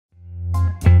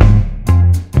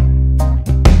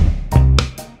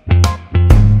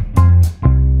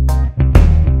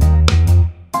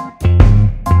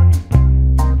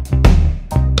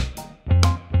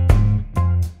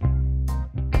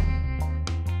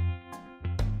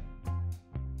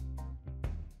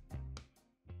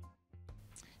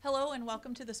Hello and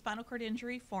welcome to the Spinal Cord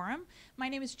Injury Forum. My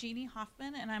name is Jeannie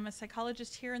Hoffman and I'm a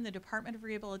psychologist here in the Department of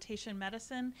Rehabilitation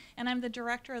Medicine, and I'm the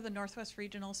director of the Northwest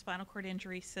Regional Spinal Cord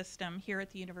Injury System here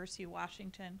at the University of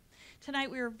Washington.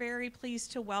 Tonight we are very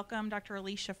pleased to welcome Dr.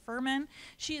 Alicia Furman.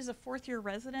 She is a fourth-year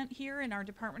resident here in our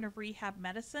Department of Rehab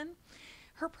Medicine.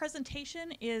 Her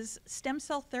presentation is Stem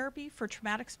Cell Therapy for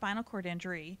Traumatic Spinal Cord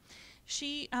Injury.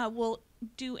 She will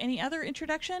do any other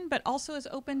introduction, but also is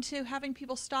open to having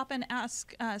people stop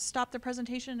the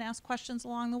presentation and ask questions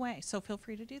along the way. So feel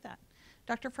free to do that.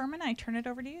 Dr. Furman, I turn it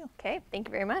over to you. Okay, thank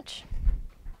you very much.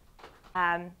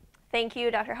 Thank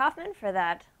you, Dr. Hoffman, for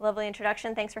that lovely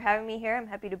introduction. Thanks for having me here. I'm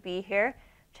happy to be here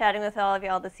chatting with all of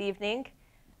y'all this evening.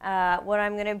 What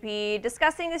I'm going to be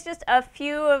discussing is just a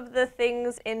few of the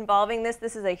things involving this.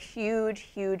 This is a huge,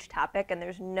 huge topic, and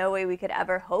there's no way we could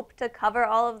ever hope to cover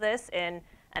all of this in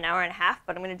an hour and a half,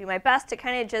 but I'm going to do my best to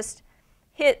kind of just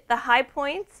hit the high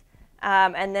points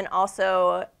and then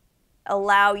also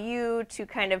allow you to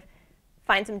kind of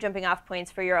find some jumping off points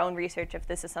for your own research if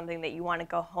this is something that you want to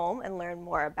go home and learn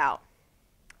more about.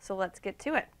 So let's get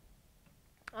to it.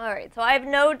 All right, so I have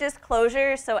no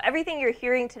disclosure, so everything you're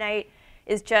hearing tonight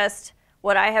is just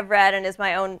what I have read and is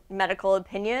my own medical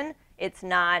opinion. It's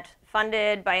not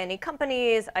funded by any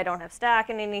companies. I don't have stock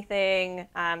in anything.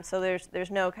 So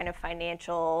there's no kind of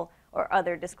financial or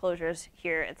other disclosures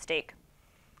here at stake.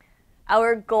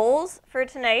 Our goals for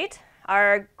tonight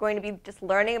are going to be just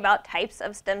learning about types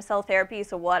of stem cell therapy.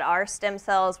 So what are stem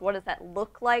cells? What does that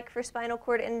look like for spinal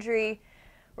cord injury?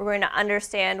 We're going to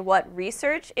understand what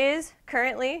research is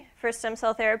currently for stem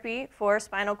cell therapy for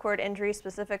spinal cord injury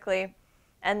specifically,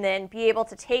 and then be able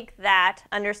to take that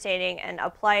understanding and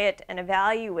apply it and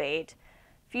evaluate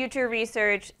future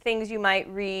research, things you might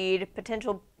read,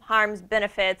 potential harms,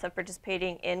 benefits of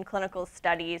participating in clinical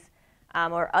studies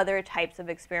or other types of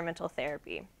experimental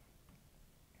therapy.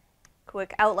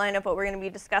 Quick outline of what we're going to be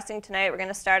discussing tonight. We're going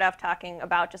to start off talking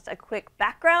about just a quick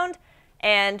background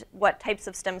and what types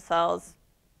of stem cells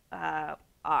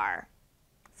are.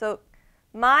 So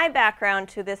my background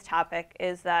to this topic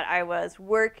is that I was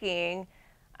working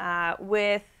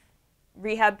with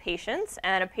rehab patients,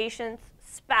 and a patient's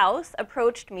spouse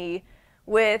approached me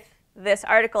with this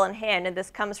article in hand, and this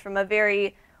comes from a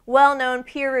very well-known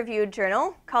peer-reviewed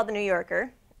journal called The New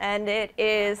Yorker, and it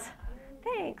is,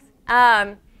 thanks,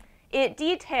 it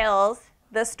details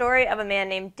the story of a man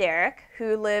named Derek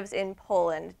who lives in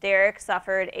Poland. Derek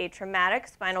suffered a traumatic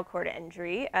spinal cord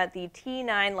injury at the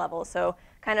T9 level, so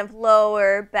kind of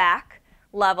lower back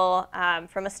level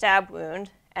from a stab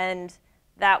wound, and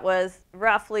that was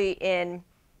roughly in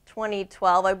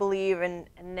 2012, I believe, and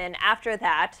then after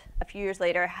that, a few years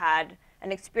later, had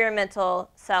an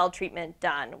experimental cell treatment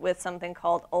done with something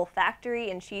called olfactory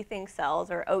ensheathing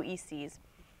cells, or OECs.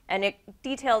 And it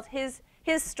details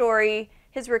his story,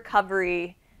 his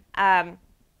recovery. I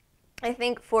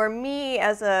think for me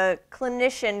as a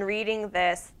clinician reading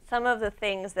this, some of the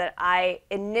things that I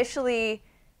initially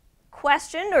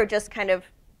questioned or just kind of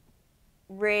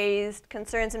raised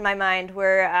concerns in my mind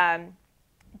were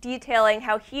detailing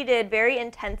how he did very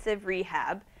intensive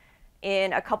rehab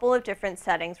in a couple of different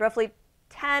settings, roughly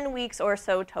 10 weeks or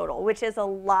so total, which is a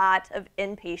lot of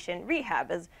inpatient rehab.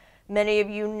 As many of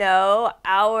you know,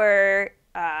 our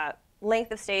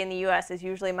length of stay in the US is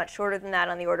usually much shorter than that,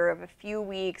 on the order of a few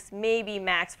weeks, maybe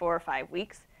max 4 or 5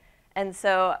 weeks. And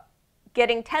so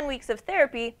getting 10 weeks of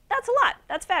therapy, that's a lot.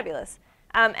 That's fabulous.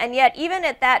 And yet, even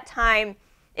at that time,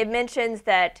 it mentions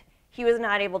that he was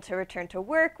not able to return to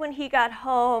work when he got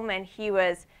home, and he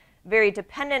was very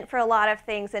dependent for a lot of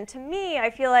things. And to me, I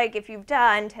feel like if you've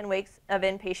done 10 weeks of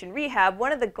inpatient rehab,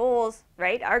 one of the goals,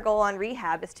 right, our goal on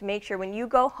rehab is to make sure when you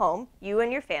go home, you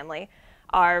and your family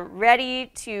are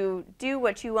ready to do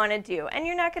what you want to do. And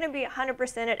you're not going to be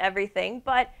 100% at everything,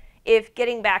 but if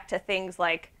getting back to things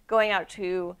like going out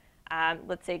to,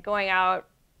 let's say, going out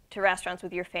to restaurants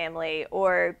with your family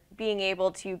or being able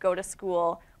to go to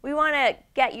school, we want to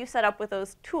get you set up with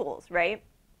those tools, right?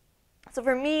 So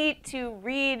for me to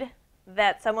read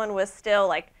that someone was still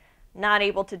like not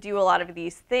able to do a lot of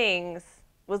these things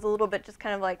was a little bit just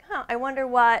kind of like, I wonder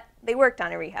what they worked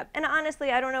on in rehab. And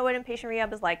honestly, I don't know what inpatient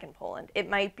rehab is like in Poland. It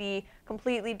might be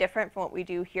completely different from what we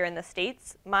do here in the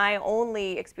States. My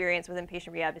only experience with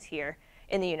inpatient rehab is here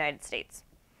in the United States.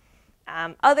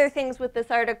 Other things with this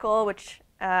article, which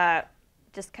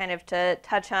just kind of to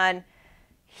touch on,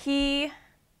 he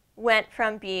went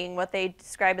from being what they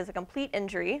describe as a complete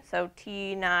injury, so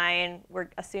T9, we're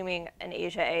assuming an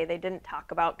Asia A, they didn't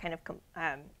talk about kind of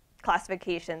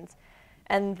classifications,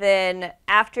 and then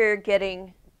after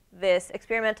getting this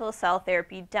experimental cell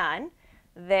therapy done,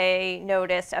 they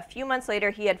noticed a few months later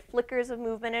he had flickers of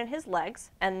movement in his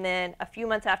legs, and then a few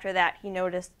months after that he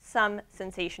noticed some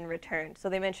sensation returned. So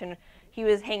they mentioned he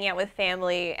was hanging out with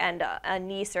family and a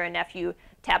niece or a nephew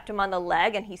tapped him on the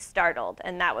leg and he startled,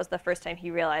 and that was the first time he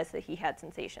realized that he had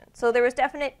sensation. So there was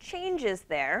definite changes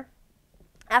there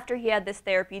after he had this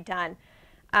therapy done.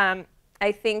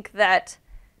 I think that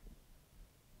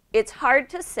it's hard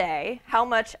to say how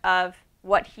much of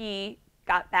what he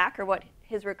got back or what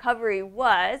his recovery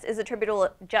was is attributable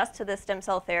just to the stem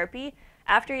cell therapy.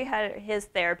 After he had his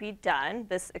therapy done,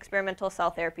 this experimental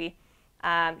cell therapy,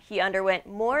 he underwent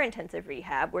more intensive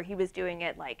rehab where he was doing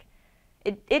it like,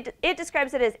 it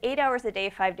describes it as 8 hours a day,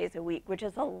 5 days a week, which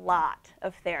is a lot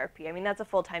of therapy. I mean, that's a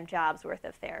full-time job's worth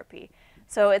of therapy.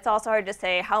 So it's also hard to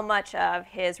say how much of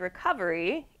his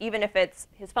recovery, even if it's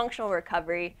his functional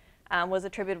recovery, was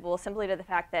attributable simply to the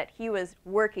fact that he was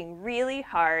working really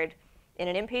hard in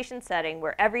an inpatient setting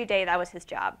where every day that was his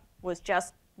job, was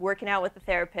just working out with the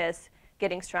therapist,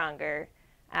 getting stronger.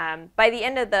 By the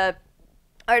end of the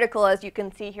article, as you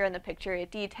can see here in the picture,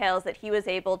 it details that he was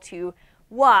able to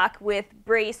walk with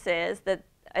braces that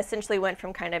essentially went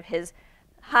from kind of his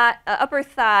upper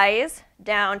thighs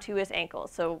down to his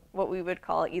ankles. So what we would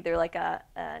call either like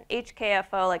an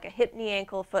HKFO, like a hip, knee,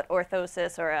 ankle, foot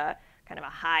orthosis, or a kind of a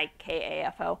high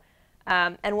KAFO.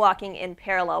 And walking in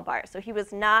parallel bars. So he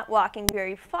was not walking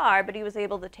very far, but he was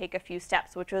able to take a few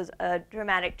steps, which was a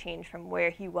dramatic change from where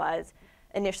he was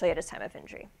initially at his time of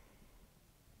injury.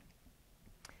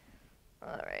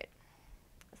 All right.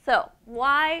 So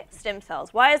why stem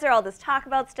cells? Why is there all this talk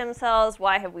about stem cells?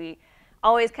 Why have we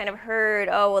always kind of heard,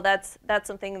 oh, well, that's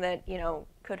something that, you know,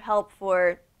 could help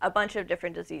for a bunch of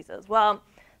different diseases? Well,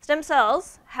 stem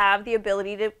cells have the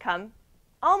ability to become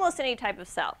almost any type of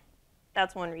cell.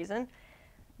 That's one reason.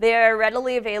 They are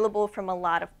readily available from a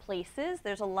lot of places.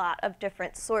 There's a lot of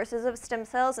different sources of stem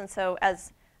cells, and so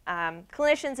as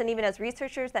clinicians and even as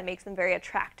researchers, that makes them very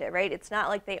attractive, right? It's not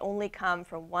like they only come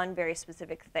from one very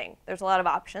specific thing. There's a lot of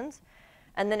options.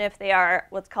 And then if they are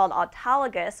what's called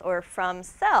autologous or from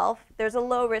self, there's a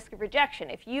low risk of rejection.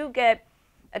 If you get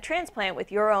a transplant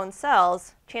with your own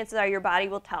cells, chances are your body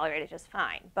will tolerate it just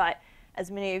fine. But as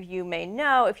many of you may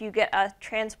know, if you get a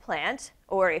transplant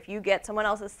or if you get someone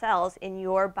else's cells in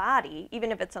your body,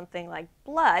 even if it's something like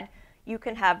blood, you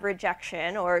can have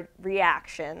rejection or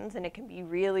reactions, and it can be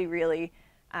really, really,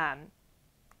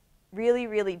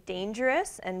 really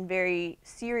dangerous and very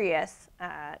serious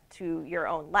to your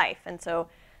own life. And so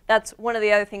that's one of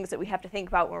the other things that we have to think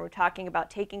about when we're talking about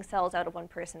taking cells out of one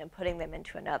person and putting them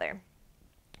into another.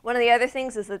 One of the other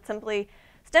things is that simply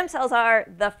stem cells are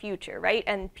the future, right?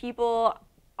 And people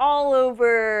all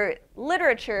over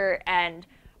literature and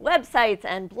websites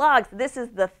and blogs, this is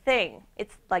the thing.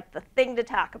 It's like the thing to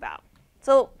talk about.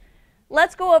 So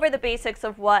let's go over the basics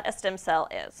of what a stem cell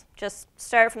is. Just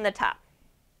start from the top.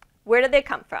 Where do they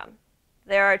come from?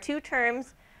 There are two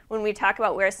terms when we talk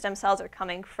about where stem cells are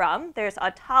coming from. There's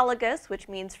autologous, which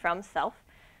means from self,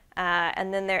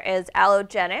 and then there is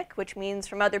allogenic, which means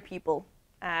from other people.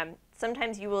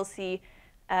 Sometimes you will see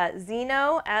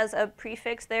xeno as a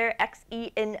prefix there,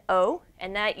 X-E-N-O,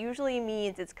 and that usually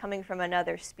means it's coming from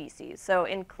another species. So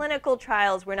in clinical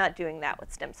trials, we're not doing that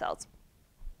with stem cells.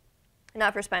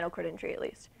 Not for spinal cord injury, at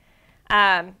least.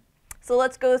 So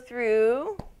let's go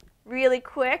through really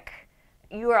quick.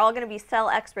 You are all going to be cell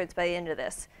experts by the end of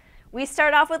this. We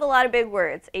start off with a lot of big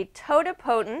words. A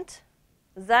totipotent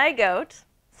zygote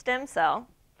stem cell.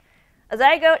 A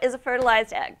zygote is a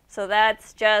fertilized egg. So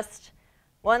that's just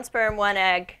one sperm, one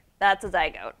egg. That's a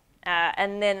zygote.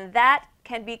 And then that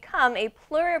can become a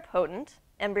pluripotent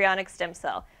embryonic stem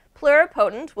cell.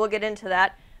 Pluripotent, we'll get into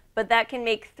that, but that can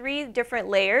make 3 different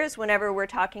layers whenever we're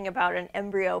talking about an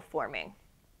embryo forming.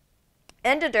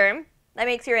 Endoderm, that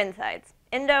makes your insides.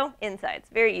 Endo, insides.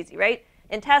 Very easy, right?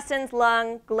 Intestines,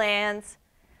 lung, glands.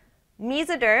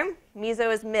 Mesoderm,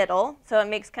 meso is middle, so it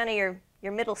makes kind of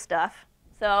your middle stuff.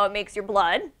 So it makes your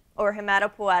blood, or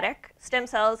hematopoietic stem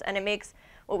cells, and it makes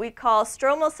what we call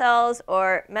stromal cells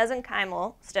or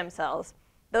mesenchymal stem cells.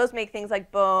 Those make things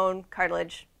like bone,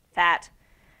 cartilage, fat.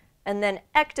 And then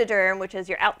ectoderm, which is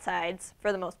your outsides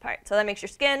for the most part. So that makes your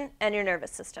skin and your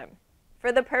nervous system.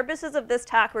 For the purposes of this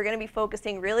talk, we're going to be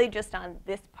focusing really just on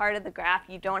this part of the graph.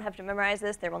 You don't have to memorize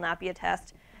this. There will not be a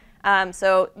test.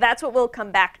 So that's what we'll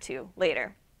come back to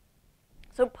later.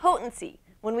 So potency.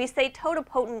 When we say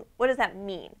totipotent, what does that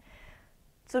mean?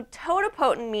 So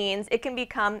totipotent means it can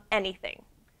become anything.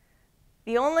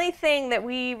 The only thing that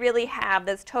we really have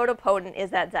that's totipotent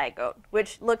is that zygote,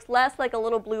 which looks less like a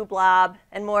little blue blob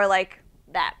and more like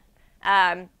that.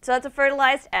 So that's a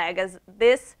fertilized egg, as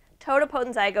this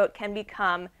totipotent zygote can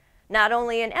become not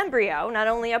only an embryo, not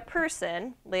only a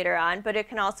person later on, but it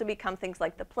can also become things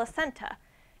like the placenta.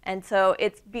 And so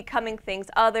it's becoming things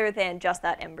other than just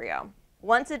that embryo.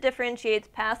 Once it differentiates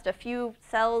past a few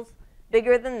cells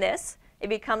bigger than this, it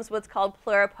becomes what's called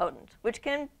pluripotent, which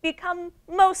can become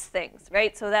most things,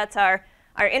 right? So that's our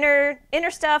inner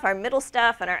stuff, our middle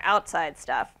stuff, and our outside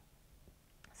stuff.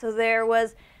 So there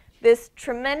was this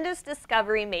tremendous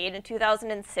discovery made in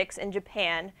 2006 in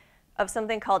Japan of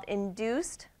something called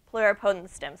induced pluripotent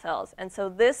stem cells. And so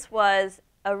this was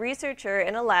a researcher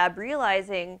in a lab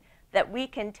realizing that we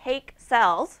can take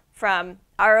cells from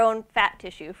our own fat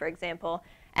tissue, for example,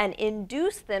 and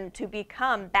induce them to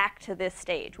become back to this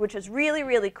stage, which is really,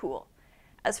 really cool.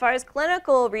 As far as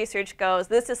clinical research goes,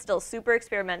 this is still super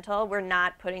experimental. We're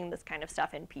not putting this kind of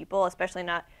stuff in people, especially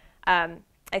not,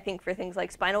 I think, for things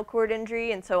like spinal cord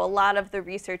injury. And so a lot of the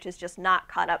research is just not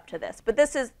caught up to this. But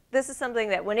this is something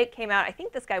that when it came out, I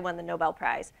think this guy won the Nobel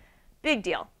Prize. Big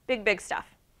deal, big, big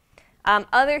stuff.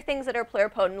 Other things that are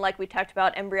pluripotent, like we talked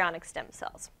about, embryonic stem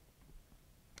cells.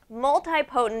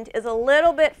 Multipotent is a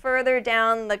little bit further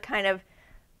down the kind of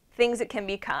things it can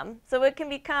become. So it can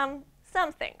become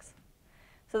some things.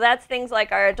 So that's things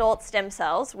like our adult stem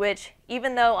cells, which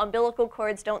even though umbilical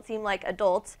cords don't seem like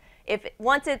adults,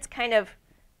 once it's kind of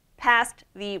past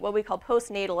the what we call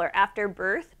postnatal or after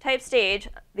birth type stage,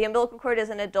 the umbilical cord is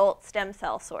an adult stem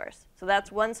cell source. So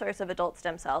that's one source of adult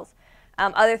stem cells.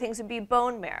 Other things would be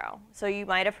bone marrow. So you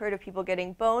might have heard of people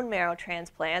getting bone marrow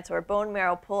transplants or bone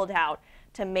marrow pulled out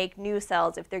to make new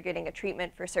cells if they're getting a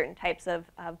treatment for certain types of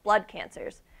blood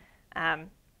cancers.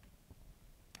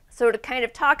 So to kind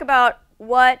of talk about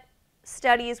what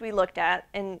studies we looked at,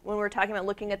 and when we're talking about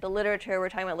looking at the literature, we're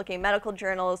talking about looking at medical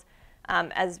journals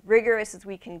as rigorous as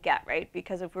we can get, right?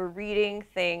 Because if we're reading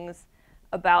things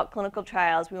about clinical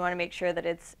trials, we want to make sure that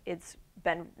it's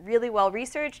been really well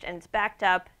researched and it's backed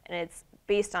up and it's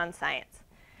based on science.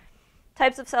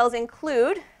 Types of cells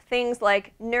include things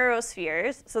like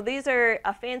neurospheres. So these are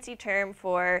a fancy term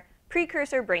for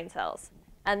precursor brain cells.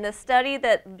 And the study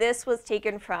that this was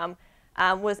taken from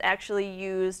was actually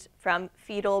used from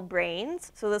fetal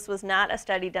brains. So this was not a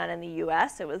study done in the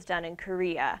US, it was done in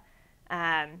Korea.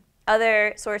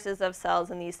 Other sources of cells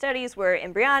in these studies were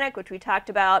embryonic, which we talked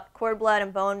about, cord blood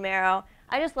and bone marrow.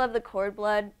 I just love the cord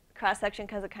blood cross-section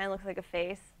because it kind of looks like a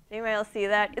face. Does anybody else see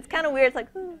that? It's kind of weird, it's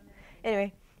like, ooh.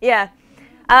 Anyway, yeah.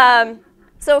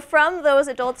 So from those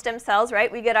adult stem cells,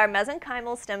 right, we get our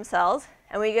mesenchymal stem cells,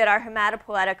 and we get our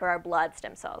hematopoietic or our blood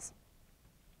stem cells.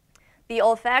 The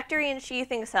olfactory and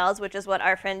sheathing cells, which is what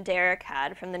our friend Derek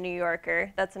had from the New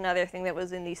Yorker, that's another thing that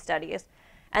was in these studies.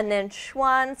 And then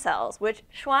Schwann cells, which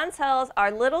Schwann cells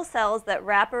are little cells that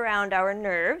wrap around our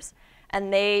nerves,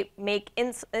 and they make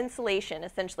insulation,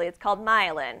 essentially. It's called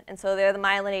myelin, and so they're the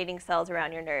myelinating cells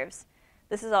around your nerves.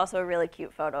 This is also a really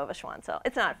cute photo of a Schwann cell.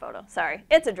 It's not a photo, sorry.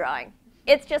 It's a drawing.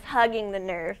 It's just hugging the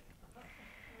nerve.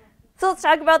 So let's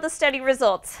talk about the study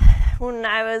results. When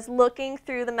I was looking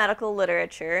through the medical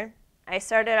literature, I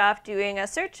started off doing a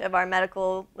search of our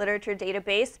medical literature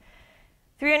database.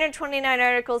 329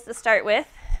 articles to start with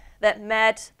that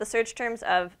met the search terms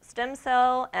of stem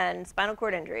cell and spinal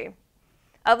cord injury.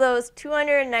 Of those,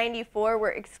 294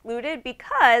 were excluded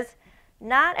because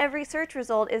not every search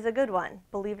result is a good one,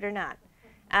 believe it or not.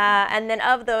 And then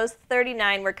of those,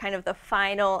 39 were kind of the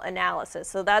final analysis.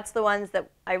 So that's the ones that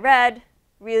I read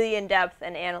really in depth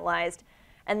and analyzed.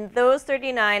 And those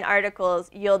 39 articles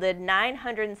yielded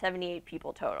 978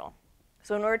 people total.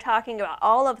 So when we're talking about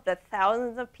all of the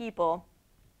thousands of people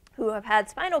who have had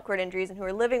spinal cord injuries and who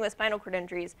are living with spinal cord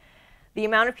injuries, the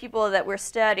amount of people that were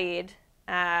studied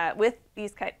with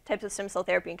these types of stem cell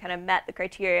therapy and kind of met the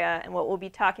criteria, and what we'll be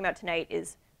talking about tonight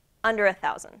is under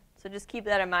 1,000. So just keep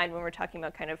that in mind when we're talking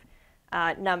about kind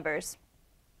of numbers.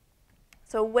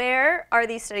 So where are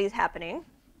these studies happening?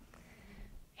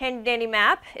 Handy dandy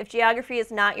map. If geography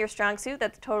is not your strong suit,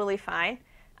 that's totally fine.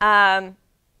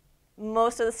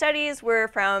 Most of the studies were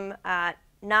from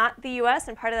not the US,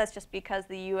 and part of that's just because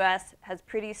the US has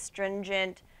pretty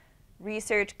stringent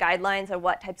research guidelines on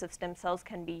what types of stem cells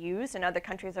can be used, and other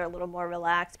countries are a little more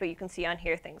relaxed, but you can see on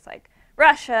here things like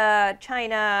Russia,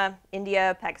 China,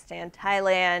 India, Pakistan,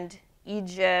 Thailand,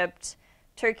 Egypt,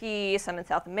 Turkey, some in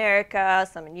South America,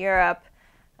 some in Europe,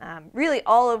 really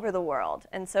all over the world.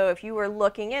 And so if you were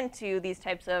looking into these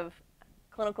types of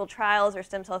clinical trials or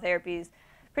stem cell therapies,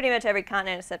 pretty much every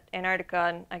continent except Antarctica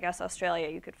and I guess Australia,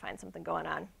 you could find something going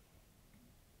on.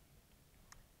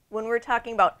 When we're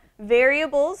talking about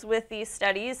variables with these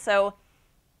studies, so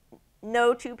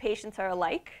no two patients are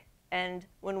alike. And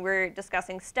when we're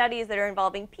discussing studies that are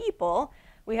involving people,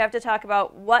 we have to talk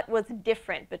about what was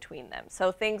different between them.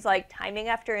 So things like timing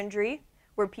after injury.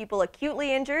 Were people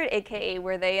acutely injured, aka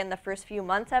were they in the first few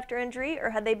months after injury, or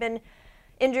had they been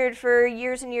injured for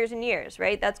years and years and years,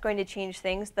 right? That's going to change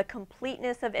things. The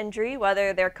completeness of injury,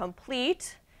 whether they're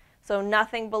complete, so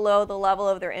nothing below the level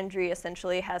of their injury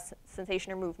essentially has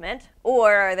sensation or movement,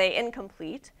 or are they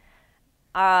incomplete?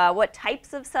 What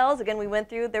types of cells? Again, we went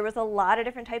through, there was a lot of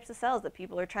different types of cells that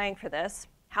people are trying for this.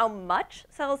 How much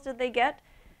cells did they get?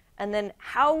 And then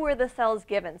how were the cells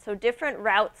given? So different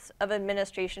routes of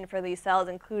administration for these cells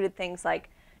included things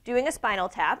like doing a spinal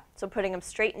tap, so putting them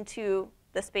straight into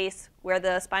the space where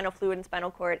the spinal fluid and spinal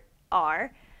cord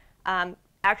are,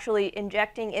 actually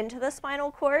injecting into the spinal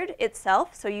cord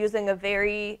itself, so using a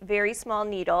very, very small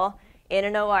needle in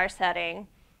an OR setting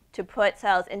to put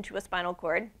cells into a spinal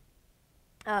cord.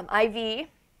 IV,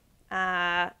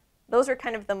 those are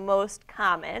kind of the most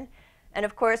common. And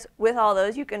of course, with all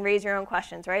those, you can raise your own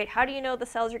questions, right? How do you know the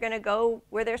cells are going to go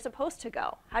where they're supposed to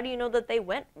go? How do you know that they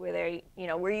went where they,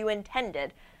 where you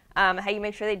intended? How do you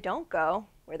make sure they don't go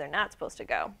where they're not supposed to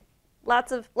go?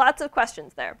 Lots of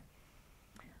questions there.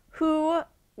 Who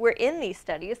were in these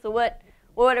studies? So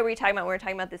what are we talking about? We're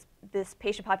talking about this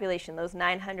patient population, those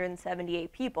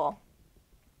 978 people.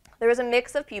 There was a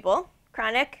mix of people,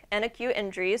 chronic and acute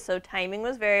injuries, so timing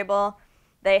was variable.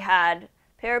 They had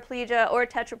paraplegia or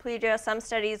tetraplegia. Some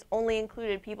studies only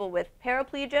included people with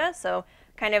paraplegia, so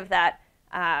kind of that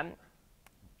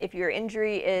if your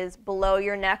injury is below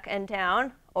your neck and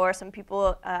down, or some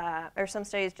people, or some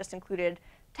studies just included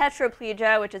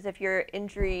tetraplegia, which is if your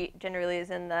injury generally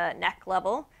is in the neck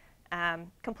level,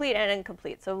 complete and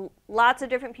incomplete. So lots of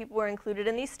different people were included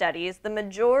in these studies. The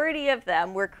majority of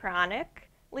them were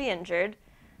chronically injured.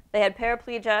 They had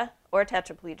paraplegia or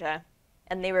tetraplegia,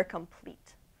 and they were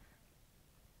complete.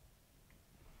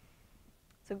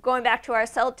 So going back to our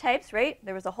cell types, right,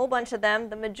 there was a whole bunch of them.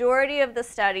 The majority of the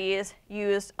studies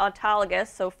used autologous,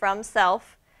 so from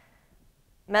self,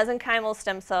 mesenchymal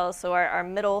stem cells, so our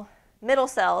middle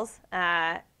cells,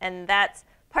 and that's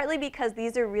partly because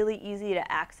these are really easy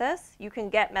to access. You can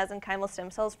get mesenchymal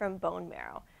stem cells from bone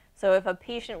marrow. So if a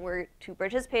patient were to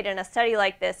participate in a study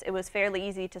like this, it was fairly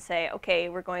easy to say, okay,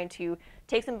 we're going to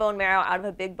take some bone marrow out of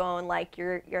a big bone like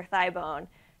your thigh bone,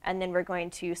 and then we're going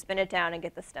to spin it down and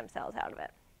get the stem cells out of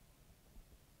it.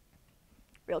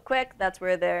 Real quick, that's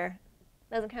where their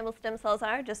mesenchymal stem cells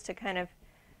are, just to kind of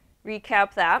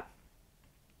recap that.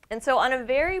 And so on a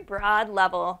very broad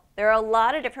level, there are a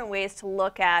lot of different ways to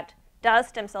look at, does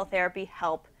stem cell therapy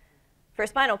help for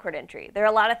spinal cord injury? There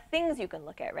are a lot of things you can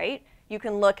look at, right? You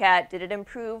can look at, did it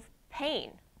improve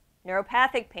pain,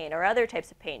 neuropathic pain, or other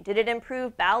types of pain? Did it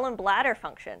improve bowel and bladder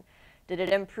function? Did it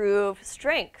improve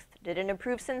strength? Did it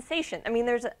improve sensation? I mean,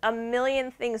 there's a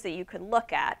million things that you could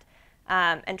look at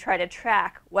and try to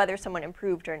track whether someone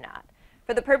improved or not.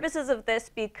 For the purposes of this,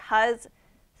 because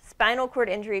spinal cord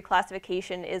injury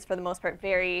classification is, for the most part,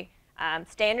 very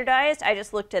standardized, I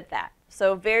just looked at that.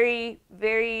 So very,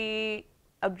 very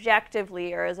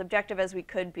objectively, or as objective as we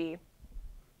could be,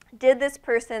 did this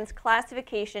person's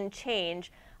classification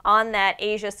change on that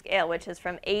ASIA scale, which is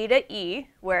from A to E,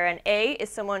 where an A is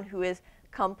someone who is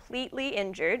completely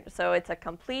injured, so it's a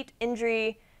complete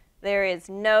injury. There is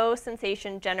no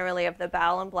sensation generally of the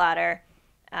bowel and bladder,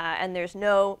 and there's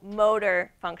no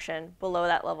motor function below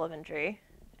that level of injury.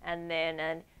 And then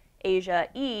an ASIA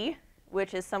E,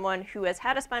 which is someone who has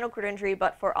had a spinal cord injury,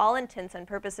 but for all intents and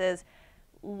purposes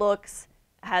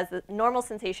has the normal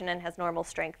sensation and has normal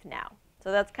strength now.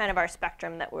 So that's kind of our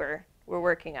spectrum that we're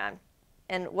working on.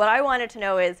 And what I wanted to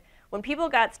know is, when people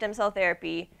got stem cell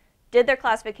therapy, did their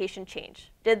classification change?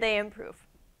 Did they improve?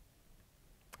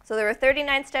 So there were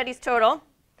 39 studies total.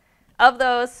 Of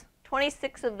those,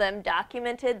 26 of them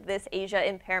documented this ASIA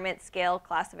impairment scale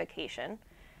classification.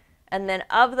 And then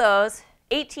of those,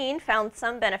 18 found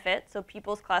some benefit, so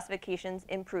people's classifications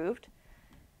improved,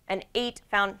 and 8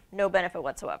 found no benefit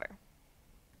whatsoever.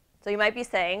 So you might be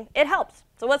saying, it helps.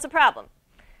 So what's the problem?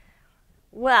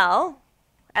 Well,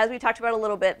 as we talked about a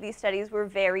little bit, these studies were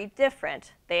very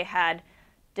different. They had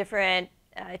different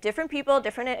people,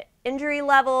 different injury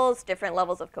levels, different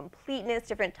levels of completeness,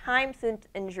 different times since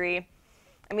injury.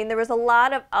 I mean, there was a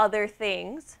lot of other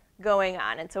things going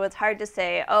on, and so it's hard to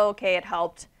say, oh, okay, it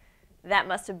helped. That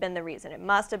must have been the reason. It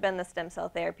must have been the stem cell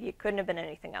therapy. It couldn't have been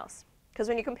anything else. Because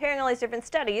when you're comparing all these different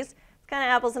studies, it's kind of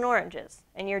apples and oranges.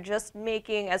 And you're just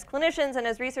making, as clinicians and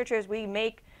as researchers, we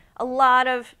make a lot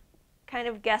of kind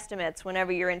of guesstimates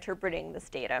whenever you're interpreting this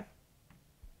data.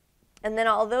 And then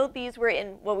although these were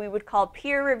in what we would call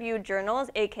peer-reviewed journals,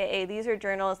 aka these are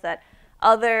journals that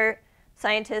other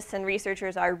scientists and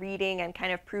researchers are reading and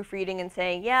kind of proofreading and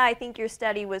saying, yeah, I think your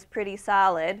study was pretty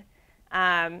solid,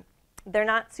 they're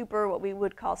not super what we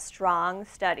would call strong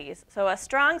studies. So a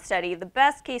strong study, the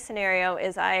best case scenario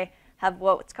is I have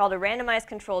what's called a randomized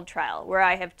controlled trial, where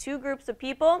I have two groups of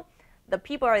people. The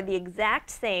people are the exact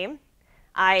same.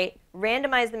 I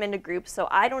randomize them into groups, so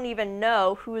I don't even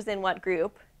know who's in what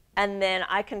group. And then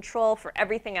I control for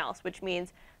everything else, which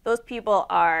means those people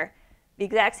are the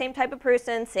exact same type of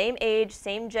person, same age,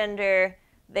 same gender.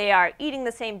 They are eating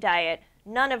the same diet.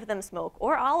 None of them smoke,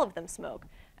 or all of them smoke.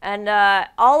 And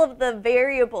all of the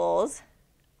variables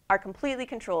are completely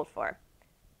controlled for.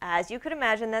 As you could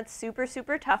imagine, that's super,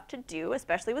 super tough to do,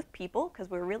 especially with people, because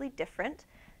we're really different,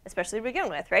 especially to begin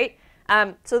with, right?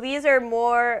 So these are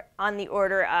more on the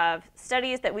order of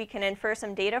studies that we can infer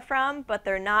some data from, but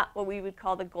they're not what we would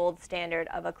call the gold standard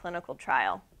of a clinical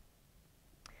trial.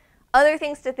 Other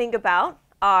things to think about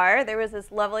are, there was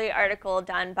this lovely article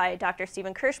done by Dr.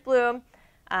 Stephen Kirschblum.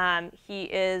 He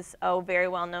is a very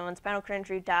well-known spinal cord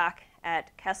injury doc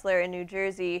at Kessler in New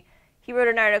Jersey. He wrote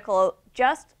an article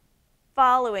just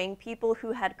following people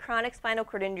who had chronic spinal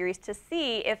cord injuries to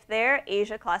see if their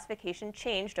ASIA classification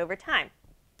changed over time.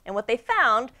 And what they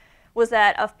found was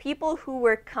that of people who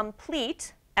were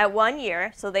complete at 1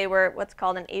 year, so they were what's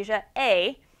called an ASIA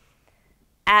A,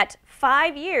 at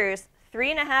 5 years,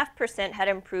 3.5% had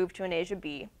improved to an ASIA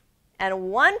B, and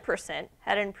 1%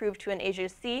 had improved to an ASIA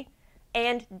C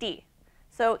and D.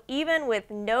 So even with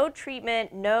no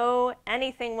treatment, no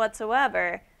anything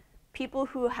whatsoever, people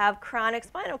who have chronic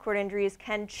spinal cord injuries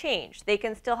can change. They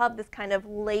can still have this kind of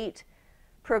late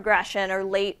progression or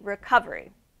late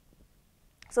recovery.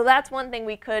 So that's one thing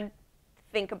we could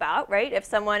think about, right? If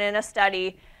someone in a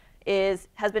study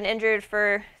has been injured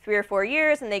for 3 or 4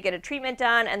 years and they get a treatment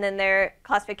done and then their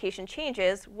classification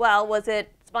changes, well, was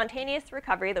it spontaneous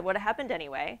recovery that would have happened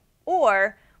anyway,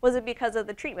 or was it because of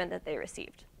the treatment that they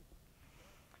received?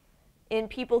 In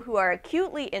people who are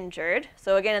acutely injured,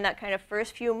 so again in that kind of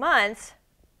first few months,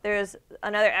 there's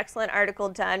another excellent article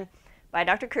done by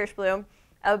Dr. Kirschblum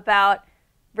about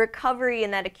recovery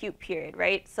in that acute period,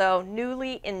 right? So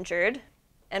newly injured,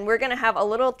 and we're going to have a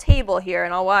little table here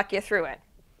and I'll walk you through it.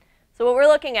 So what we're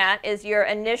looking at is your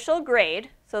initial grade,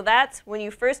 so that's when you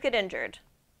first get injured,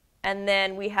 and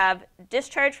then we have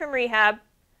discharge from rehab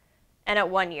and at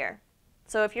 1 year.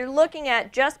 So if you're looking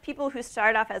at just people who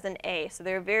start off as an A, so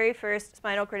their very first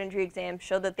spinal cord injury exam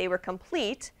showed that they were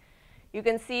complete, you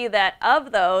can see that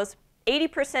of those,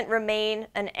 80% remain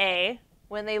an A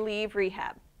when they leave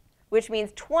rehab, which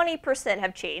means 20%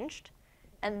 have changed.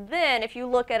 And then if you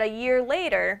look at a year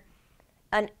later,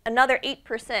 another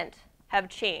 8% have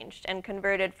changed and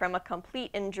converted from a complete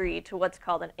injury to what's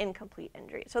called an incomplete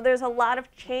injury. So there's a lot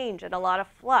of change and a lot of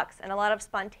flux and a lot of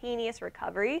spontaneous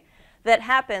recovery that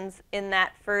happens in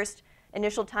that first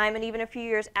initial time and even a few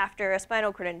years after a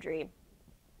spinal cord injury.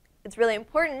 It's really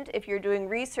important if you're doing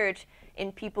research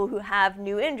in people who have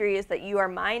new injuries that you are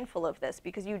mindful of this,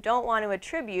 because you don't want to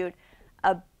attribute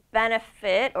a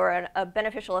benefit or a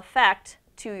beneficial effect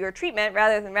to your treatment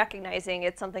rather than recognizing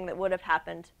it's something that would have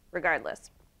happened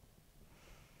regardless.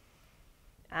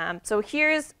 So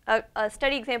here's a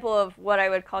study example of what I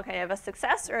would call kind of a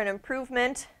success or an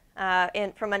improvement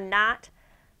from a not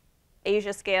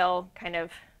ASIA scale kind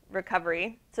of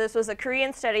recovery. So this was a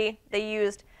Korean study. They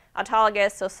used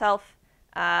autologous, so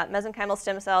mesenchymal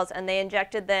stem cells, and they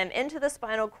injected them into the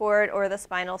spinal cord or the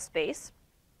spinal space.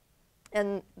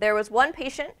 And there was one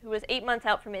patient who was 8 months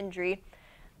out from injury.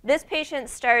 This patient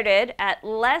started at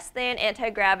less than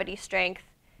anti-gravity strength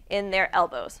in their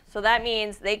elbows. So that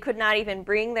means they could not even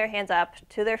bring their hands up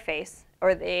to their face,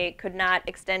 or they could not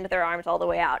extend their arms all the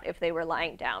way out if they were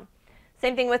lying down.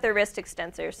 Same thing with their wrist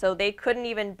extensors, so they couldn't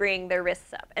even bring their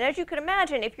wrists up. And as you could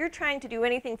imagine, if you're trying to do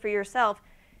anything for yourself,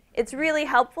 it's really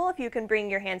helpful if you can bring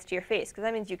your hands to your face, because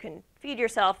that means you can feed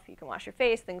yourself, you can wash your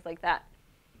face, things like that.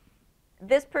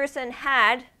 This person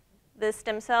had this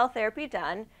stem cell therapy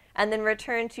done and then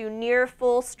returned to near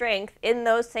full strength in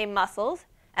those same muscles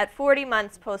at 40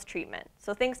 months post-treatment.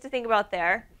 So things to think about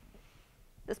there.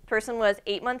 This person was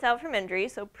 8 months out from injury,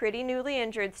 so pretty newly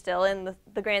injured still in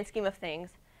the grand scheme of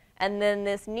things. And then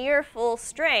this near full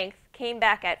strength came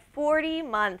back at 40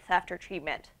 months after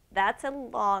treatment. That's a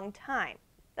long time.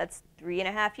 That's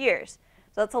 3.5 years.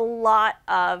 So that's a lot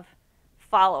of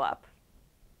follow-up.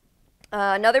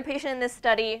 Another patient in this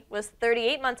study was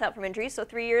 38 months out from injury, so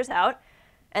 3 years out,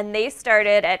 and they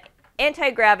started at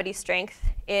anti-gravity strength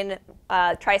in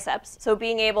triceps, so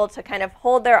being able to kind of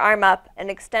hold their arm up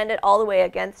and extend it all the way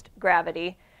against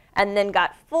gravity, and then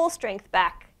got full strength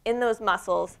back in those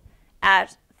muscles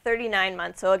at 39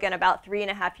 months, so again, about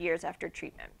 3.5 years after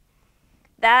treatment.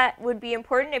 That would be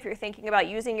important if you're thinking about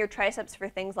using your triceps for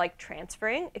things like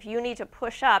transferring. If you need to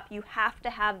push up, you have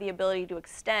to have the ability to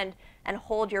extend and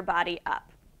hold your body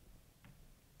up.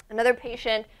 Another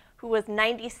patient who was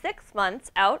 96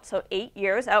 months out, so 8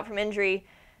 years out from injury,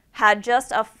 had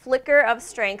just a flicker of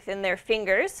strength in their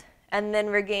fingers and then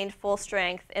regained full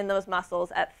strength in those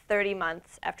muscles at 30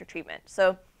 months after treatment.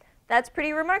 So that's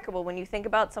pretty remarkable when you think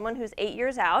about someone who's 8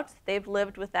 years out. They've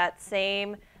lived with that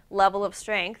same level of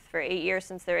strength for 8 years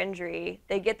since their injury.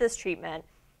 They get this treatment,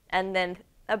 and then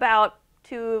about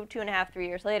 2.5, 3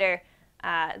 years later,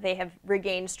 they have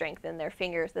regained strength in their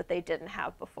fingers that they didn't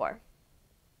have before.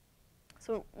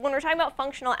 So when we're talking about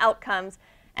functional outcomes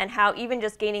and how even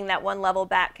just gaining that one level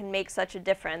back can make such a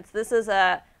difference, this is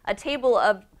a table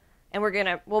of, and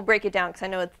we'll break it down because I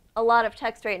know it's a lot of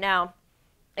text right now,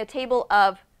 a table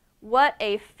of what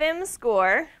a FIM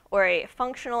score, or a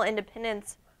functional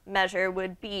independence measure,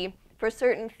 would be for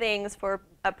certain things for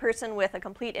a person with a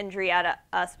complete injury at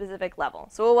a specific level.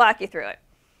 So we'll walk you through it.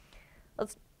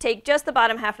 Let's take just the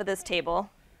bottom half of this table,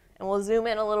 and we'll zoom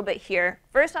in a little bit here.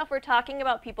 First off, we're talking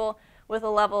about people with a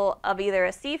level of either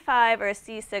a C5 or a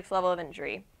C6 level of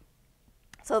injury.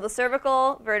 So the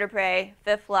cervical vertebrae,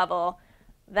 5th level,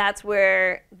 that's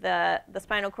where the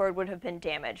spinal cord would have been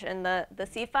damaged. And the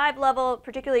C5 level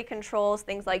particularly controls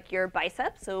things like your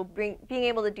biceps, so being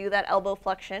able to do that elbow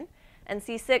flexion. And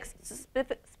C6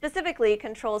 specifically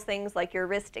controls things like your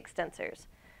wrist extensors.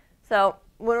 So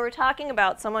when we're talking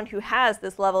about someone who has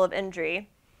this level of injury,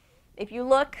 if you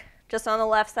look just on the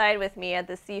left side with me at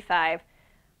the C5,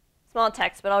 small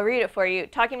text, but I'll read it for you,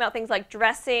 talking about things like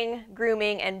dressing,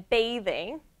 grooming, and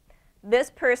bathing,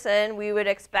 this person we would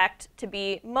expect to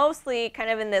be mostly kind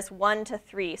of in this 1 to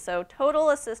 3, so total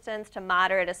assistance to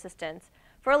moderate assistance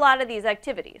for a lot of these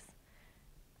activities.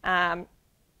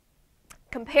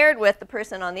 Compared with the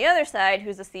person on the other side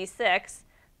who's a C6,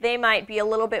 they might be a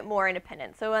little bit more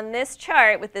independent. So on this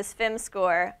chart with this FIM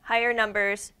score, higher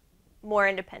numbers, more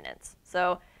independence.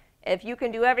 So if you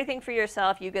can do everything for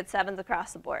yourself, you get 7s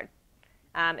across the board.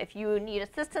 If you need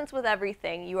assistance with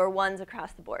everything, you are 1s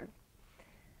across the board.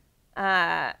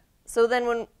 So then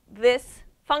when this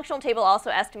functional table also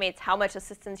estimates how much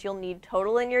assistance you'll need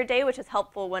total in your day, which is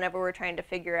helpful whenever we're trying to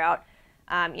figure out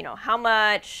how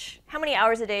many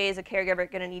hours a day is a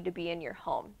caregiver going to need to be in your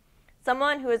home.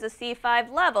 Someone who is a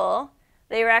C5 level,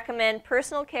 they recommend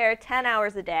personal care 10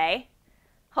 hours a day,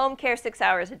 home care 6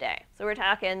 hours a day. So we're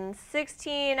talking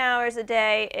 16 hours a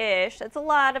day-ish. That's a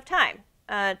lot of time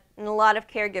and a lot of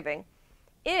caregiving.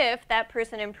 If that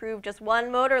person improved just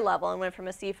one motor level and went from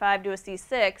a C5 to a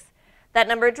C6, that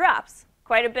number drops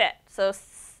quite a bit. So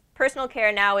personal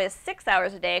care now is 6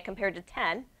 hours a day compared to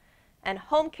 10, and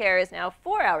home care is now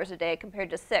 4 hours a day compared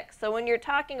to 6. So when you're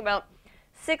talking about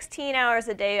 16 hours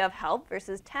a day of help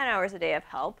versus 10 hours a day of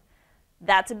help,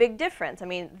 that's a big difference. I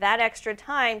mean, that extra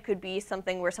time could be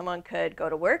something where someone could go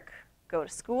to work, go to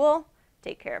school,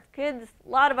 take care of kids, a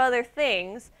lot of other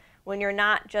things when you're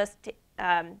not just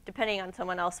depending on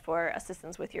someone else for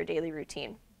assistance with your daily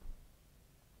routine.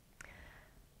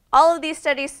 All of these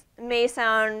studies may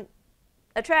sound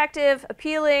attractive,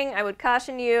 appealing. I would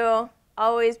caution you,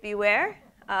 always beware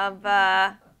of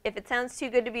if it sounds too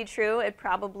good to be true, it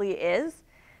probably is.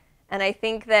 And I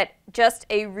think that just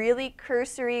a really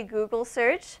cursory Google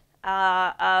search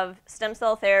of stem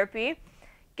cell therapy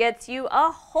gets you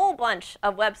a whole bunch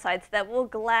of websites that will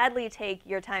gladly take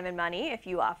your time and money if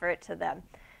you offer it to them.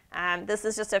 This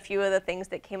is just a few of the things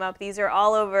that came up. These are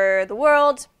all over the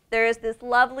world. There is this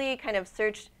lovely kind of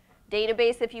search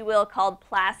database, if you will, called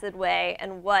Placid Way.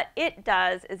 And what it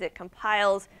does is it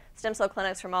compiles stem cell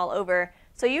clinics from all over.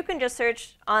 So you can just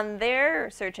search on their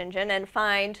search engine and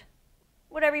find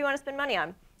whatever you want to spend money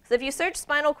on. So if you search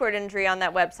spinal cord injury on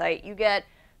that website, you get,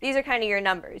 these are kind of your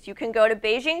numbers. You can go to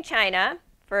Beijing, China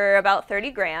for about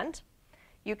 30 grand.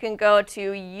 You can go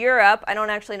to Europe. I don't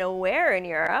actually know where in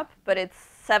Europe, but it's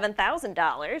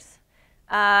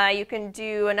 $7,000. You can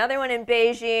do another one in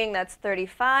Beijing, that's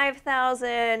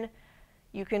 $35,000.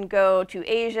 You can go to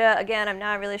Asia. Again, I'm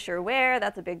not really sure where.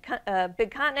 That's a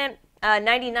big continent.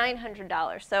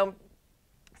 $9,900. So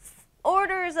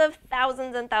orders of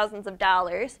thousands and thousands of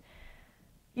dollars.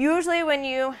 Usually what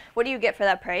do you get for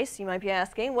that price? You might be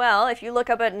asking. Well, if you look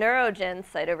up at Neurogen's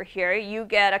site over here, you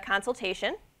get a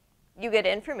consultation. You get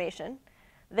information.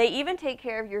 They even take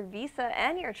care of your visa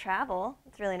and your travel.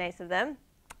 It's really nice of them.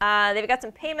 They've got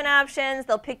some payment options.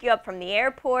 They'll pick you up from the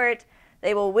airport.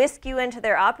 They will whisk you into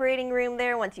their operating room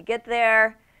there once you get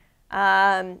there.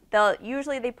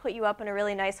 Usually they put you up in a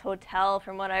really nice hotel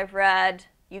from what I've read.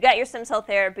 You get your stem cell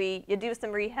therapy. You do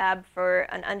some rehab for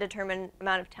an undetermined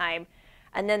amount of time.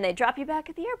 And then they drop you back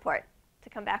at the airport. to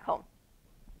come back home.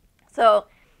 So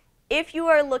if you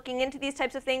are looking into these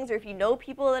types of things, or if you know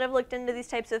people that have looked into these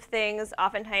types of things,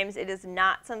 oftentimes it is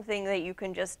not something that you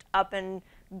can just up and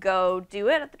go do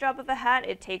it at the drop of a hat.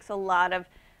 It takes a lot of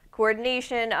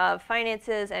coordination of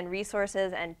finances and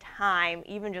resources and time,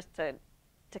 even just to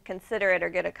consider it or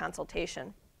get a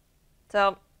consultation.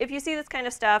 So if you see this kind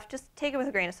of stuff, just take it with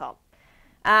a grain of salt.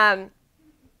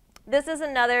 This is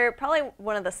another, probably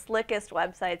one of the slickest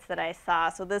websites that I saw.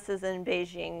 So this is in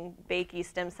Beijing, Beike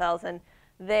Stem Cells, and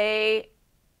they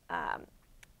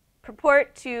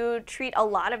purport to treat a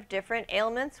lot of different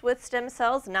ailments with stem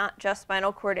cells, not just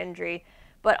spinal cord injury.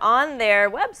 But on their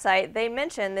website, they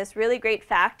mention this really great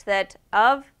fact that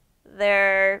of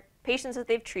their patients that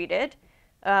they've treated,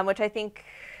 which I think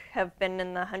have been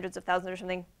in the hundreds of thousands or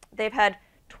something, they've had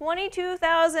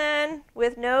 22,000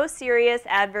 with no serious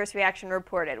adverse reaction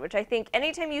reported, which I think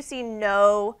anytime you see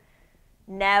no,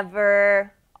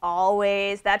 never,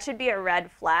 always, that should be a red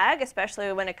flag,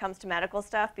 especially when it comes to medical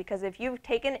stuff, because if you've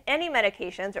taken any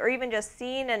medications or even just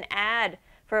seen an ad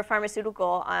for a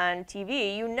pharmaceutical on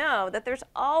TV, you know that there's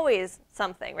always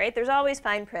something, right? There's always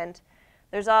fine print.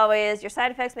 There's always, your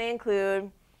side effects may include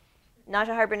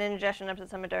nausea, heartburn, indigestion, upset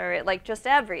stomach, like just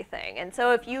everything. And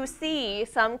so if you see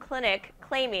some clinic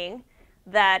claiming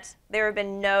that there have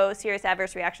been no serious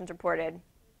adverse reactions reported,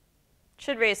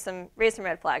 should raise some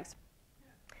red flags.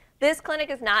 This clinic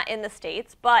is not in the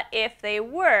States, but if they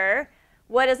were,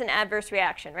 what is an adverse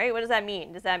reaction, right? What does that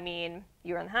mean? Does that mean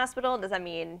you were in the hospital? Does that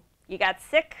mean you got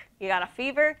sick? You got a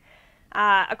fever?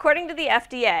 According to the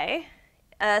FDA,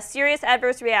 a serious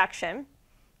adverse reaction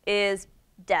is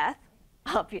death,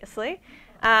 obviously,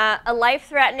 a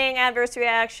life-threatening adverse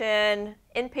reaction,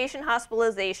 inpatient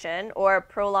hospitalization or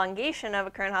prolongation of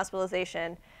a current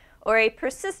hospitalization, or a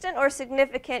persistent or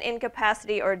significant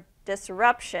incapacity or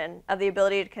disruption of the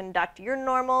ability to conduct your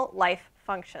normal life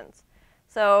functions.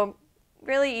 So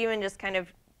really even just kind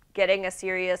of getting a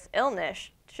serious illness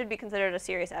should be considered a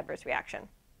serious adverse reaction.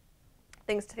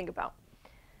 Things to think about.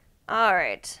 All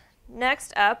right,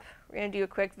 next up, we're going to do a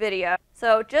quick video.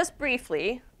 So just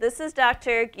briefly, this is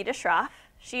Dr. Gita Shroff.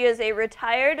 She is a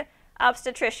retired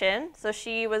obstetrician. So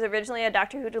she was originally a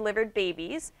doctor who delivered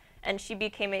babies, and she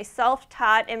became a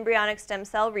self-taught embryonic stem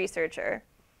cell researcher.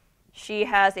 She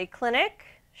has a clinic.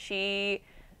 She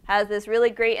has this really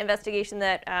great investigation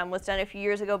that was done a few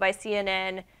years ago by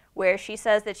CNN, where she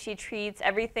says that she treats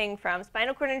everything from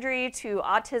spinal cord injury to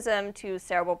autism to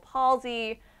cerebral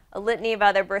palsy, a litany of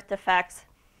other birth defects.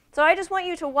 So I just want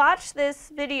you to watch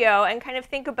this video and kind of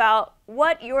think about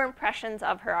what your impressions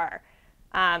of her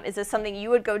are. Is this something you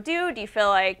would go do? Do you feel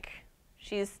like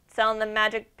she's selling the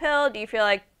magic pill? Do you feel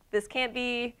like this can't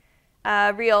be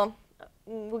real?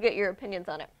 We'll get your opinions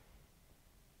on it.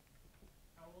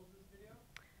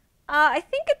 I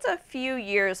think it's a few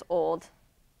years old.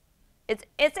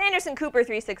 It's Anderson Cooper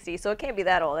 360, so it can't be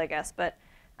that old, I guess. But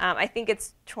I think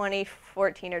it's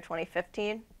 2014 or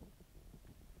 2015.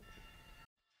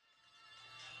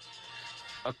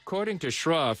 According to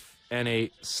Shroff, and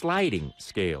a sliding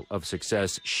scale of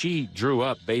success she drew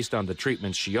up based on the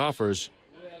treatments she offers,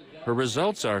 her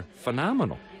results are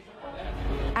phenomenal.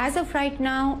 As of right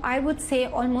now, I would say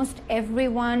almost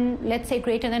everyone, let's say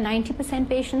greater than 90%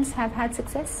 patients have had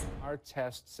success.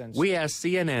 We asked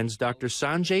CNN's Dr.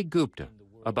 Sanjay Gupta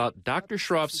about Dr.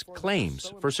 Shroff's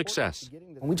claims for success.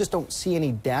 We just don't see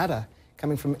any data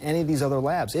coming from any of these other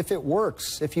labs. If it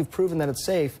works, if you've proven that it's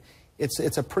safe,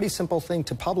 it's a pretty simple thing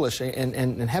to publish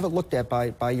and have it looked at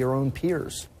by your own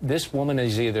peers. This woman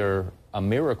is either a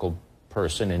miracle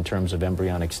person in terms of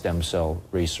embryonic stem cell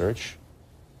research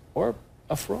or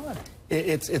a fraud.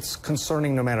 It's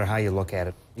concerning no matter how you look at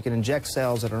it. You can inject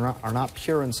cells that are not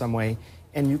pure in some way,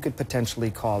 and you could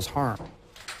potentially cause harm.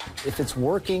 If it's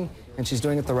working and she's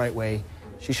doing it the right way,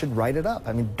 she should write it up.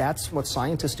 I mean, that's what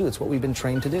scientists do. It's what we've been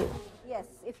trained to do. Yes,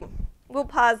 we'll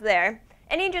pause there.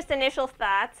 Any just initial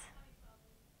thoughts?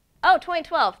 Oh,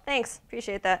 2012. Thanks.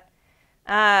 Appreciate that.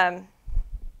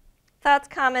 Thoughts,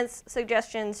 comments,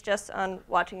 suggestions just on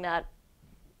watching that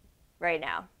right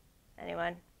now?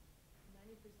 Anyone?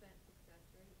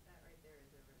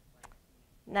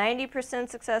 90%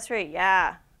 success rate,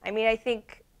 yeah. I mean, I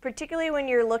think particularly when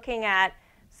you're looking at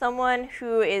someone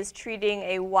who is treating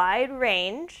a wide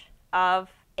range of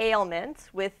ailments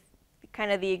with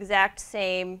kind of the exact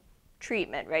same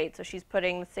treatment, right? So she's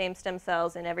putting the same stem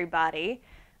cells in every body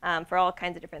for all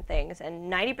kinds of different things.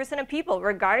 And 90% of people,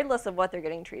 regardless of what they're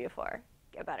getting treated for,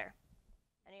 get better.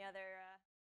 Any other?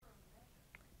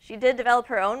 She did develop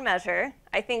her own measure.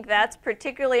 I think that's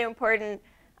particularly important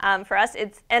for us.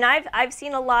 And I've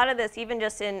seen a lot of this even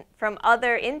just from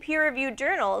other peer-reviewed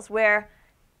journals where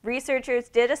researchers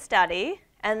did a study,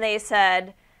 and they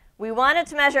said, we wanted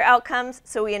to measure outcomes,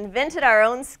 so we invented our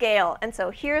own scale. And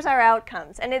so here's our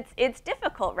outcomes. And it's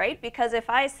difficult, right? Because if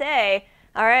I say,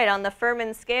 all right, on the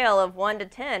Furman scale of 1 to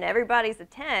 10, everybody's a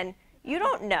 10, you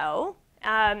don't know.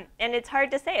 And it's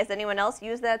hard to say. Has anyone else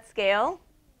used that scale?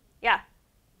 Yeah.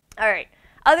 All right.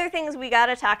 Other things we got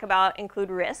to talk about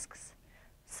include risks.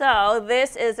 So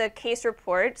this is a case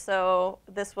report. So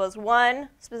this was one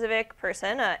specific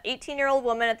person, an 18-year-old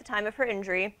woman at the time of her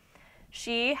injury.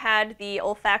 She had the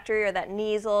olfactory, or that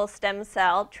nasal stem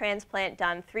cell transplant,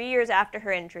 done 3 years after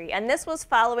her injury. And this was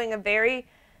following a very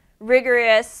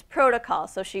rigorous protocol.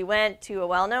 So she went to a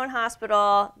well-known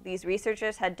hospital. These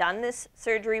researchers had done this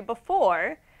surgery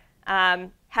before,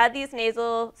 had these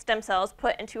nasal stem cells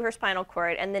put into her spinal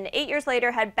cord, and then 8 years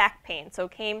later had back pain. So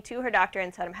came to her doctor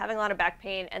and said, I'm having a lot of back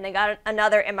pain, and they got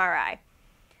another MRI.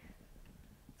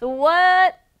 So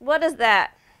what is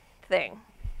that thing?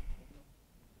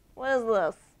 What is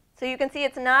this? So you can see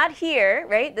it's not here,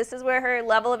 right? This is where her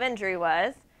level of injury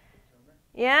was.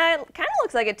 Yeah, it kind of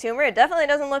looks like a tumor. It definitely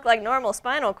doesn't look like normal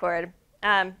spinal cord.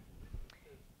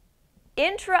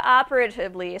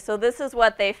 Intraoperatively, so this is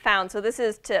what they found. So this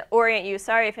is to orient you.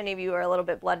 Sorry if any of you are a little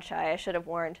bit blood shy. I should have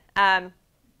warned.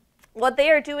 What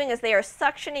they are doing is they are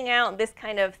suctioning out this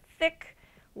kind of thick,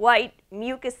 white,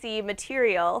 mucousy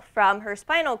material from her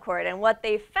spinal cord. And what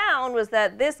they found was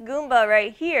that this Goomba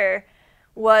right here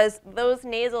was those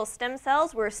nasal stem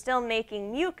cells were still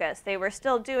making mucus. They were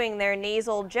still doing their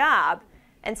nasal job.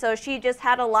 And so she just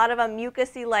had a lot of a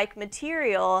mucousy-like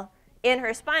material in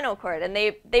her spinal cord. And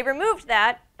they removed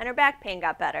that, and her back pain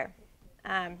got better.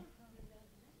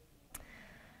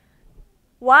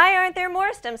 Why aren't there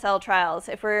more stem cell trials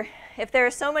if there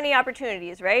are so many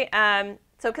opportunities, right?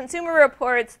 So Consumer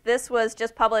Reports, this was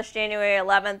just published January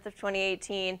 11th of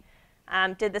 2018.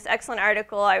 Did this excellent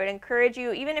article. I would encourage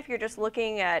you, even if you're just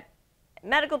looking at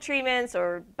medical treatments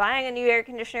or buying a new air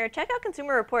conditioner, check out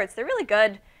Consumer Reports. They're really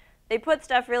good. They put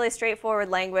stuff really straightforward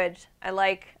language. I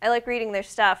like reading their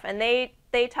stuff. And they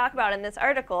talk about in this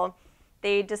article,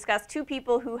 they discuss 2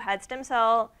 people who had stem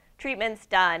cell treatments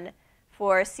done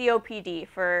for COPD,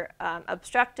 for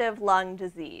obstructive lung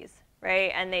disease,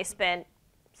 right? And they spent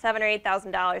 $7,000 or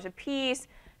 $8,000 a piece,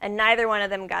 and neither one of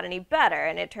them got any better.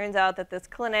 And it turns out that this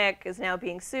clinic is now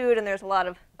being sued, and there's a lot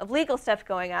of legal stuff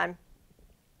going on.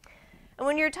 And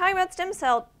when you're talking about stem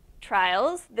cell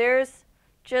trials, there's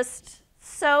just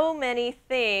so many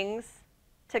things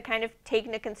to kind of take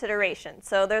into consideration.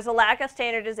 So there's a lack of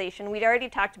standardization. We'd already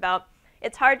talked about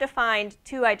it's hard to find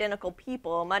 2 identical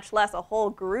people, much less a whole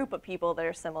group of people that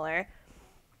are similar.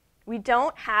 We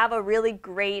don't have a really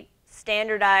great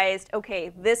standardized,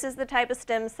 okay, this is the type of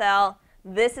stem cell,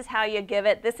 this is how you give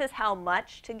it, this is how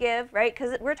much to give, right?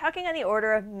 Because we're talking on the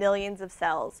order of millions of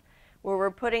cells where we're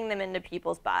putting them into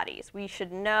people's bodies. We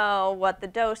should know what the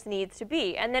dose needs to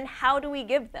be. And then how do we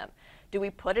give them? Do we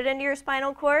put it into your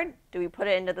spinal cord? Do we put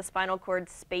it into the spinal cord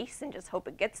space and just hope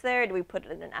it gets there? Do we put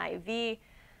it in an IV?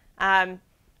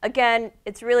 Again,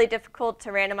 it's really difficult to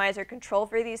randomize or control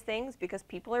for these things because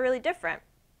people are really different.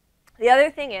 The other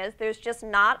thing is there's just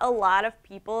not a lot of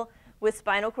people with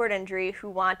spinal cord injury who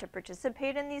want to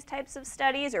participate in these types of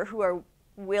studies or who are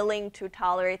willing to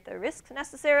tolerate the risks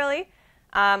necessarily,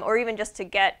 or even just to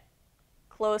get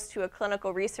close to a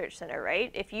clinical research center,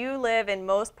 right? If you live in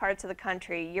most parts of the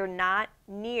country, you're not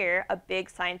near a big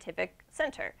scientific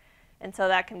center. And so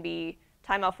that can be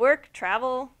time off work,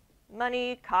 travel,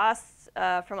 money, costs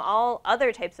from all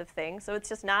other types of things. So it's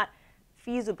just not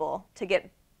feasible to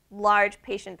get large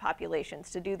patient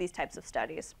populations to do these types of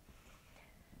studies.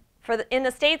 In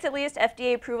the States, at least,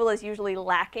 FDA approval is usually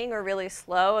lacking or really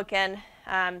slow. Again,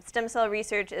 stem cell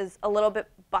research is a little bit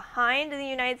behind in the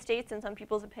United States in some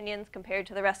people's opinions compared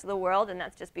to the rest of the world, and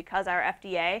that's just because our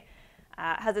FDA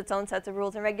has its own sets of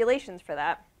rules and regulations for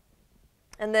that.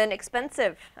 And then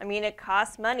expensive. I mean, it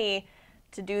costs money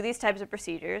to do these types of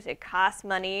procedures. It costs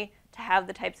money to have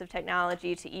the types of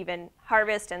technology to even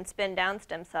harvest and spin down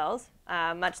stem cells,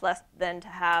 much less than to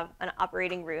have an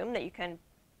operating room that you can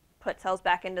put cells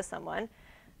back into someone.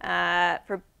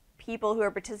 For people who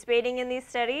are participating in these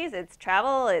studies, it's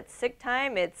travel, it's sick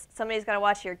time, it's somebody's got to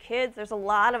watch your kids. There's a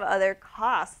lot of other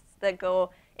costs that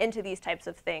go into these types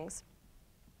of things.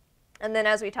 And then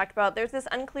as we talked about, there's this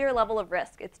unclear level of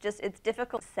risk. It's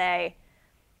difficult to say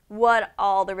what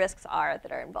all the risks are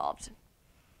that are involved.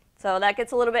 So that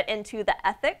gets a little bit into the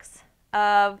ethics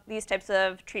of these types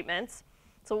of treatments.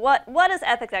 So what does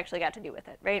ethics actually got to do with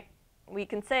it, right? We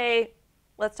can say,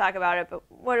 let's talk about it, but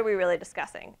what are we really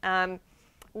discussing?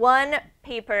 One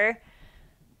paper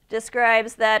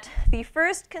describes that the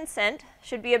first consent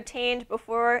should be obtained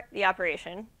before the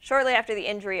operation, shortly after the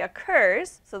injury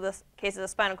occurs, so this case is a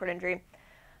spinal cord injury.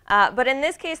 But in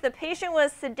this case, the patient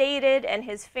was sedated and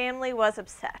his family was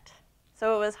upset.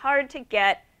 So it was hard to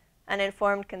get an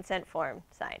informed consent form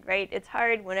signed, right? It's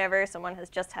hard whenever someone has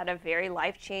just had a very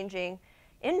life-changing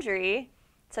injury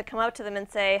to come up to them and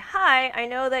say, hi, I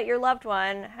know that your loved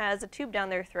one has a tube down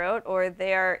their throat or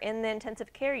they're in the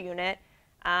intensive care unit,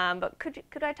 but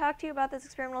could I talk to you about this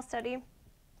experimental study?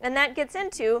 And that gets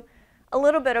into a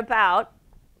little bit about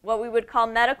what we would call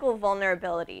medical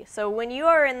vulnerability. So when you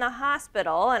are in the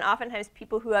hospital, and oftentimes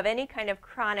people who have any kind of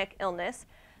chronic illness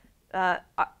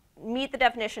meet the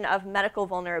definition of medical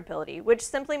vulnerability, which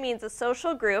simply means a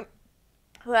social group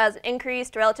who has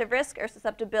increased relative risk or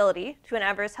susceptibility to an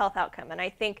adverse health outcome. And I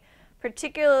think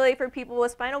particularly for people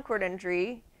with spinal cord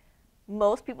injury,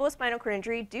 most people with spinal cord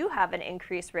injury do have an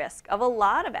increased risk of a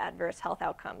lot of adverse health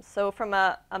outcomes. So from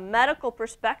a medical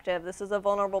perspective, this is a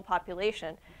vulnerable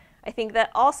population. I think that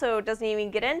also doesn't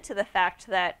even get into the fact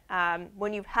that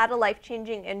when you've had a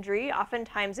life-changing injury,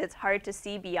 oftentimes it's hard to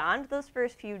see beyond those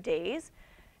first few days.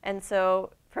 And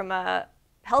so from a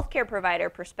healthcare provider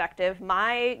perspective,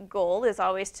 my goal is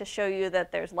always to show you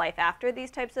that there's life after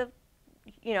these types of,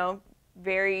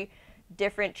 very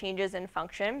different changes in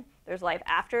function. There's life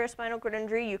after a spinal cord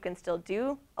injury. You can still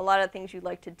do a lot of things you'd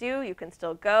like to do. You can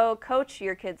still go coach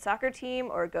your kid's soccer team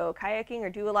or go kayaking or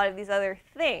do a lot of these other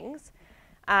things.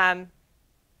 And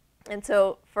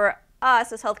so for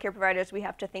us as healthcare providers, we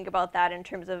have to think about that in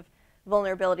terms of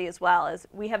vulnerability as well, as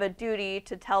we have a duty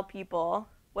to tell people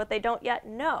what they don't yet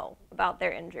know about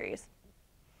their injuries.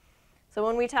 So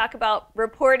when we talk about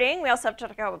reporting, we also have to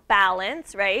talk about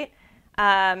balance, right?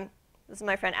 This is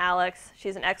my friend Alex.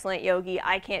 She's an excellent yogi.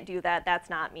 I can't do that. That's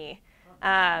not me.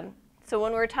 So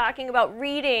when we're talking about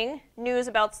reading news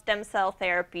about stem cell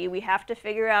therapy, we have to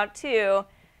figure out, too,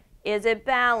 is it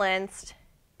balanced?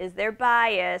 Is there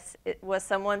bias? Was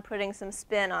someone putting some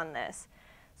spin on this?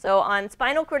 So on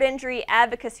spinal cord injury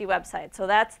advocacy websites, so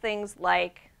that's things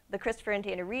like the Christopher and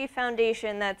Dana Reeve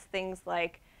Foundation, that's things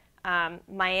like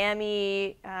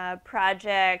Miami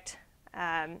Project.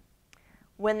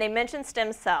 When they mention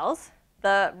stem cells,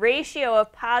 the ratio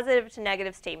of positive to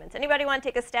negative statements. Anybody want to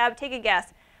take a stab? Take a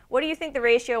guess. What do you think the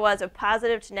ratio was of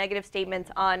positive to negative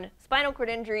statements on spinal cord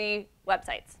injury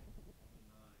websites?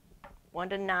 1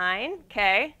 to 9,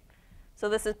 okay. So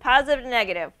this is positive to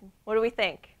negative. What do we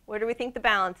think? Where do we think the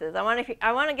balance is? I want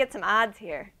to get some odds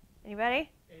here. Anybody?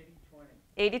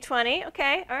 80-20,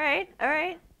 okay, all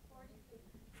right.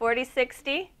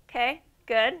 40-60, okay,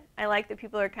 good. I like that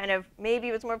people are kind of, maybe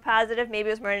it was more positive, maybe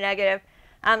it was more negative.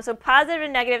 So positive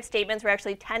and negative statements were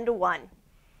actually 10 to 1.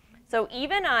 So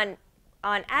even on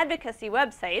advocacy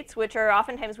websites, which are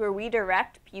oftentimes where we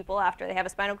direct people after they have a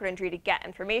spinal cord injury to get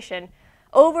information,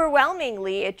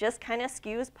 overwhelmingly it just kind of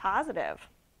skews positive.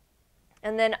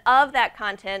 And then of that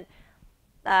content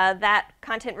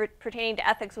pertaining to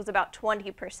ethics was about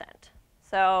 20%.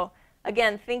 So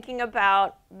again, thinking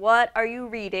about what are you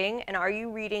reading, and are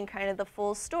you reading kind of the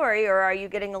full story, or are you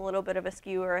getting a little bit of a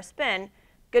skew or a spin?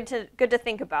 Good to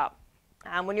think about.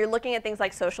 When you're looking at things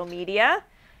like social media,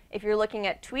 if you're looking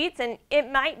at tweets, and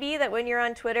it might be that when you're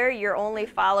on Twitter, you're only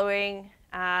following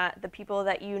the people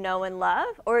that you know and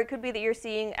love, or it could be that you're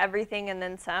seeing everything and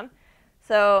then some.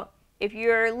 So if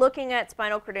you're looking at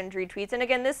spinal cord injury tweets, and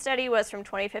again, this study was from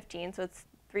 2015, so it's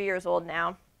 3 years old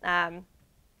now,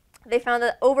 they found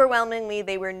that overwhelmingly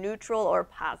they were neutral or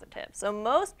positive. So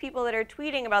most people that are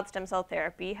tweeting about stem cell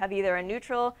therapy have either a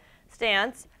neutral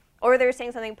stance or they're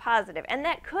saying something positive. And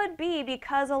that could be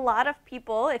because a lot of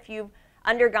people, if you've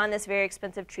undergone this very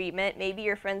expensive treatment, maybe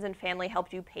your friends and family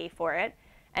helped you pay for it,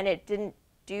 and it didn't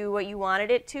do what you wanted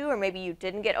it to, or maybe you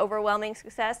didn't get overwhelming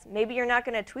success, maybe you're not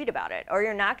going to tweet about it, or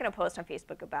you're not going to post on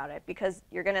Facebook about it, because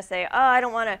you're going to say, oh, I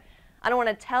don't want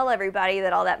to tell everybody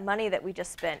that all that money that we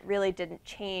just spent really didn't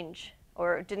change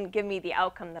or didn't give me the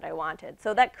outcome that I wanted.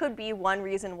 So that could be one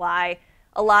reason why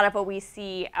a lot of what we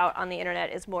see out on the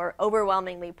internet is more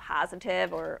overwhelmingly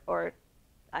positive or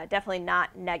definitely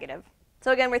not negative.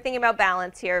 So again, we're thinking about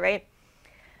balance here, right?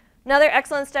 Another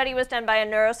excellent study was done by a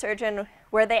neurosurgeon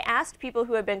where they asked people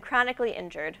who had been chronically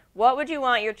injured, what would you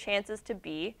want your chances to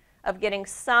be of getting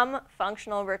some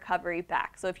functional recovery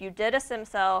back? So if you did a stem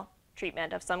cell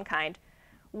treatment of some kind,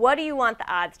 what do you want the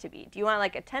odds to be? Do you want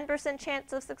like a 10%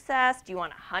 chance of success? Do you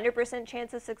want a 100%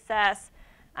 chance of success?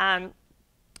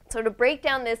 So to break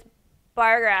down this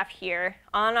bar graph here,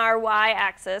 on our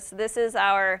y-axis, this is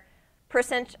our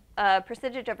percentage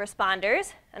of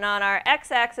responders, and on our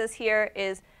x-axis here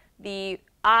is the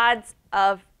odds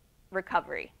of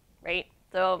recovery, right?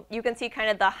 So you can see kind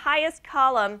of the highest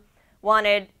column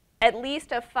wanted at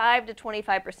least a 5 to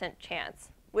 25% chance,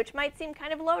 which might seem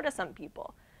kind of low to some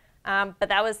people. But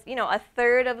that was, a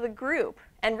third of the group.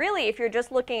 And really, if you're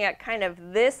just looking at kind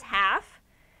of this half,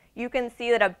 you can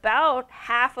see that about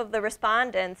half of the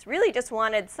respondents really just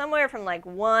wanted somewhere from like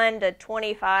 1 to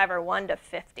 25 or 1 to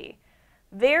 50.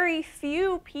 Very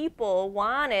few people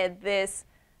wanted this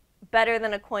better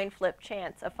than a coin flip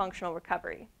chance of functional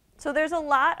recovery. So there's a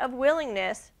lot of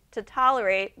willingness to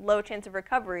tolerate low chance of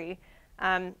recovery.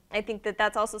 I think that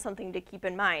that's also something to keep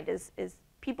in mind, is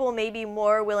people may be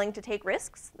more willing to take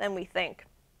risks than we think.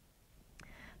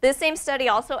 This same study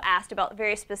also asked about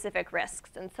very specific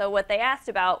risks. And so what they asked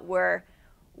about were,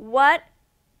 what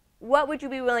would you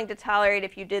be willing to tolerate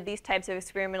if you did these types of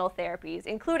experimental therapies,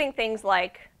 including things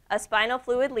like a spinal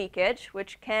fluid leakage,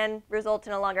 which can result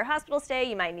in a longer hospital stay.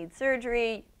 You might need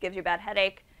surgery, gives you a bad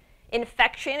headache.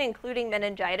 Infection, including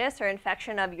meningitis or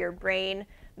infection of your brain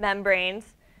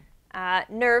membranes.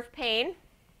 Nerve pain,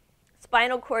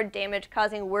 spinal cord damage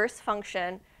causing worse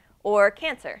function, or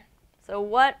cancer. So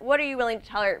what are you willing to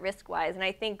tolerate risk-wise? And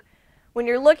I think when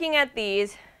you're looking at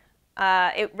these,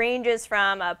 it ranges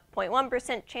from a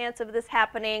 0.1% chance of this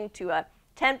happening to a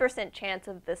 10% chance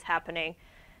of this happening.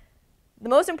 The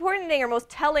most important thing or most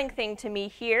telling thing to me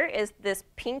here is this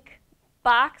pink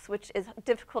box, which is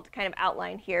difficult to kind of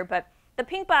outline here. But the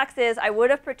pink box is I would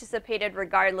have participated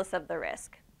regardless of the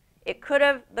risk.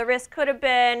 The risk could have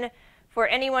been for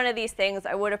any one of these things,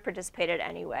 I would have participated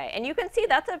anyway. And you can see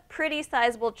that's a pretty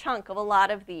sizable chunk of a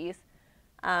lot of these.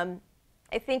 I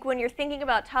think when you're thinking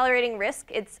about tolerating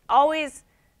risk, it's always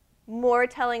more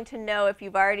telling to know if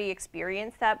you've already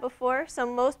experienced that before. So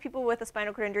most people with a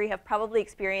spinal cord injury have probably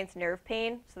experienced nerve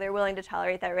pain, so they're willing to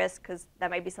tolerate that risk because that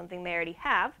might be something they already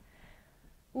have.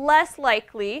 Less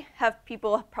likely have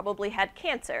people probably had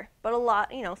cancer, but a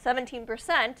lot,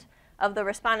 17% of the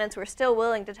respondents were still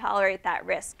willing to tolerate that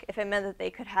risk if it meant that they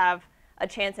could have a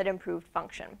chance at improved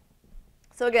function.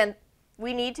 So again,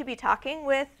 we need to be talking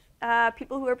with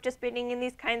people who are participating in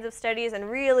these kinds of studies and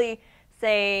really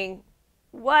saying,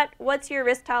 what's your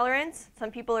risk tolerance? Some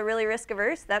people are really risk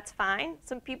averse, that's fine.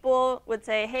 Some people would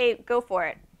say, hey, go for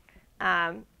it.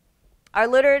 Our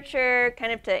literature,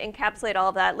 kind of to encapsulate all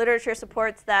of that, literature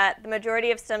supports that the majority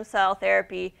of stem cell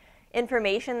therapy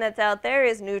information that's out there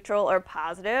is neutral or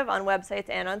positive on websites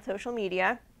and on social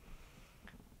media.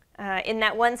 In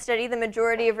that one study, the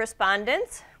majority of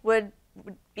respondents would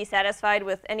be satisfied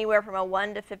with anywhere from a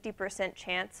 1 to 50%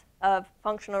 chance of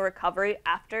functional recovery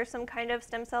after some kind of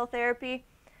stem cell therapy.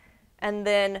 And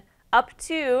then up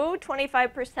to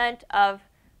 25% of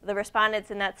the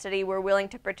respondents in that study were willing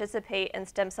to participate in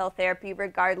stem cell therapy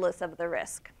regardless of the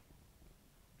risk.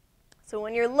 So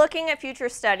when you're looking at future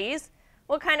studies,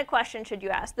 what kind of question should you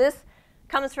ask? This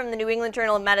comes from the New England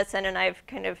Journal of Medicine, and I've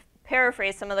kind of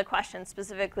paraphrased some of the questions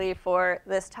specifically for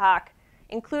this talk,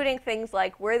 including things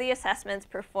like, were the assessments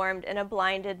performed in a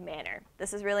blinded manner?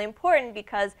 This is really important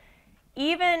because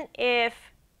even if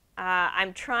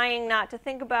I'm trying not to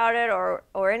think about it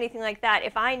or anything like that,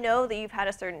 if I know that you've had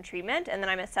a certain treatment and then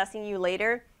I'm assessing you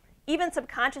later, even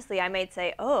subconsciously I might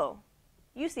say, oh,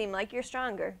 you seem like you're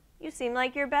stronger. You seem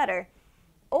like you're better.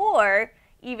 Or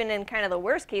even in kind of the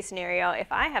worst case scenario,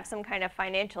 if I have some kind of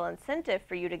financial incentive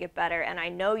for you to get better and I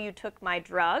know you took my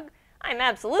drug, I'm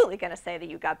absolutely going to say that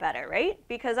you got better, right?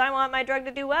 Because I want my drug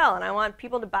to do well and I want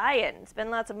people to buy it and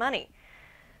spend lots of money.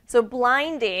 So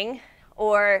blinding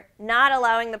or not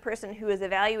allowing the person who is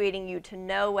evaluating you to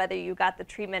know whether you got the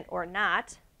treatment or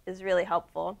not is really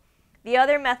helpful. The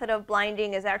other method of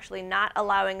blinding is actually not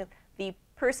allowing the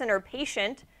person or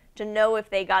patient to know if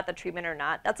they got the treatment or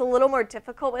not. That's a little more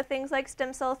difficult with things like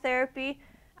stem cell therapy.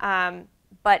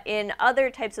 But in other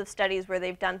types of studies where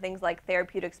they've done things like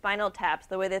therapeutic spinal taps,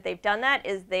 the way that they've done that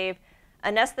is they've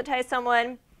anesthetized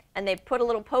someone and they put a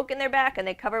little poke in their back and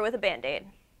they cover it with a Band-Aid.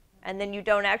 And then you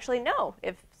don't actually know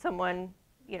if someone,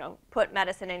 put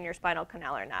medicine in your spinal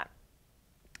canal or not.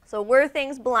 So were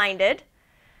things blinded?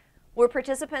 Were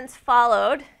participants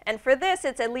followed? And for this,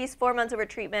 it's at least 4 months over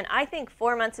treatment. I think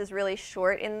 4 months is really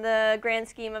short in the grand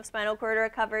scheme of spinal cord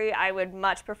recovery. I would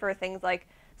much prefer things like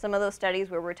some of those studies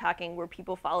where we're talking where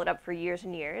people followed up for years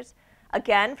and years.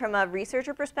 Again, from a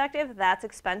researcher perspective, that's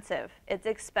expensive. It's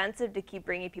expensive to keep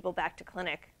bringing people back to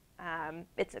clinic.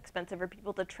 It's expensive for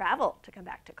people to travel to come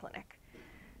back to clinic.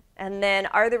 And then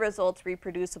are the results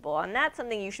reproducible? And that's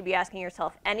something you should be asking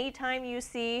yourself anytime you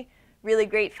see really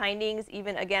great findings,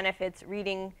 even again if it's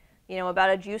reading about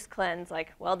a juice cleanse,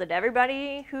 like, well, did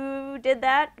everybody who did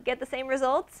that get the same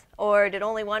results, or did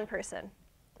only one person?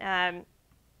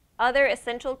 other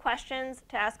essential questions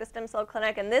to ask a stem cell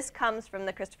clinic, and this comes from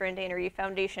the Christopher and Dana Reeve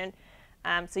Foundation.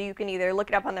 So you can either look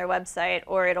it up on their website,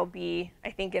 or it'll be, I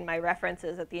think, in my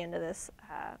references at the end of this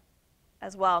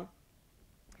as well.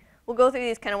 We'll go through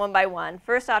these kind of one by one.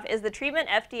 First off, is the treatment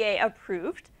FDA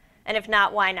approved? And if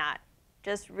not, why not?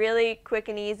 Just really quick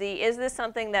and easy. Is this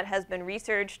something that has been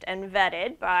researched and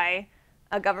vetted by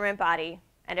a government body?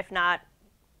 And if not,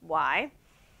 why?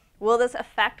 Will this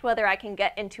affect whether I can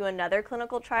get into another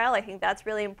clinical trial? I think that's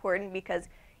really important, because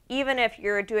even if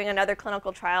you're doing another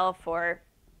clinical trial for,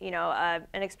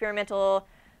 an experimental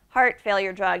heart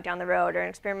failure drug down the road or an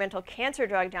experimental cancer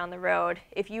drug down the road,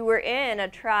 if you were in a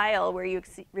trial where you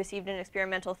received an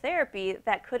experimental therapy,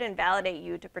 that could invalidate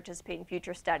you to participate in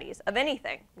future studies of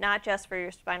anything, not just for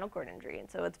your spinal cord injury. And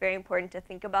so it's very important to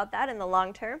think about that in the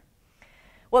long term.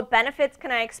 What benefits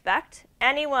can I expect?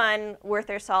 Anyone worth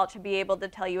their salt should be able to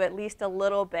tell you at least a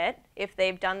little bit. If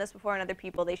they've done this before in other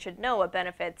people, they should know what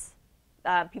benefits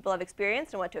people have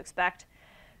experienced and what to expect.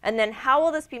 And then how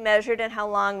will this be measured and how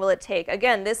long will it take?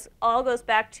 Again, this all goes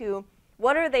back to,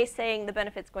 what are they saying the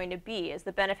benefit's going to be? Is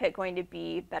the benefit going to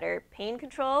be better pain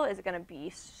control? Is it going to be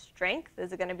strength?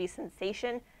 Is it going to be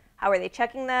sensation? How are they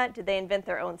checking that? Did they invent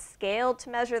their own scale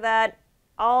to measure that?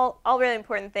 All really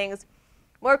important things.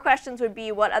 More questions would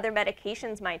be, what other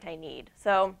medications might I need?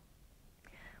 So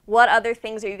what other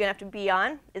things are you going to have to be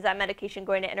on? Is that medication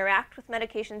going to interact with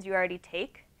medications you already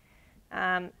take?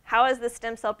 How is the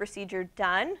stem cell procedure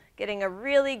done? Getting a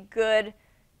really good,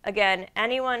 again,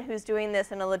 anyone who's doing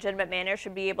this in a legitimate manner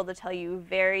should be able to tell you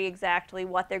very exactly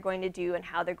what they're going to do and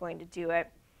how they're going to do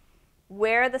it.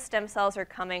 Where the stem cells are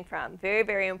coming from, very,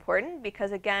 very important,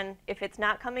 because again, if it's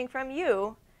not coming from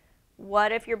you,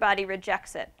 what if your body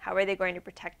rejects it? How are they going to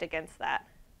protect against that?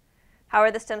 How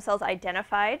are the stem cells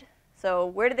identified? So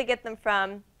where do they get them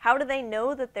from? How do they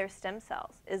know that they're stem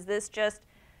cells? Is this just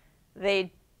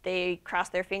they cross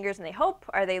their fingers and they hope?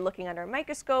 Are they looking under a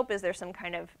microscope? Is there some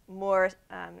kind of more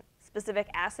specific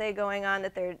assay going on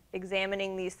that they're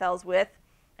examining these cells with?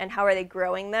 And how are they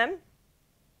growing them?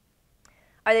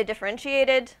 Are they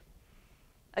differentiated?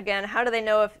 Again, how do they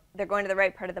know if they're going to the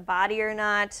right part of the body or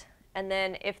not? And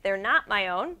then if they're not my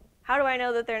own, how do I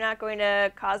know that they're not going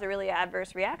to cause a really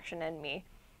adverse reaction in me?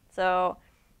 So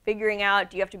figuring out,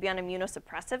 do you have to be on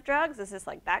immunosuppressive drugs? Is this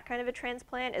like that kind of a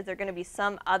transplant? Is there going to be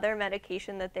some other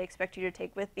medication that they expect you to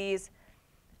take with these?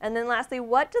 And then lastly,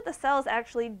 what do the cells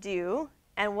actually do?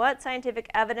 And what scientific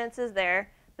evidence is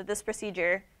there that this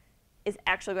procedure is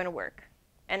actually going to work?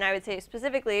 And I would say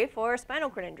specifically for spinal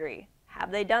cord injury,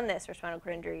 have they done this for spinal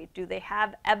cord injury? Do they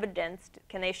have evidence?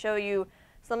 Can they show you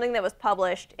something that was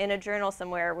published in a journal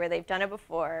somewhere where they've done it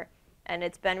before and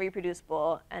it's been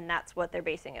reproducible, and that's what they're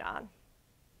basing it on?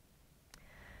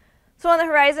 So on the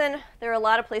horizon, there are a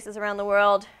lot of places around the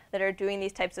world that are doing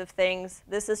these types of things.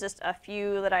 This is just a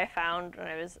few that I found when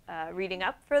I was reading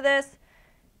up for this,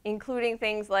 including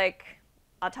things like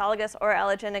autologous or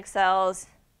allogeneic cells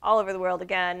all over the world,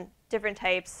 again, different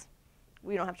types.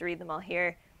 We don't have to read them all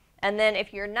here. And then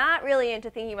if you're not really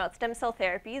into thinking about stem cell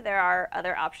therapy, there are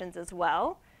other options as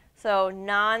well. So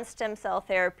non-stem cell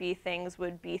therapy things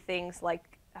would be things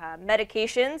like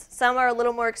medications. Some are a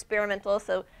little more experimental.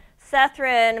 So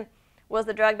Cethrin was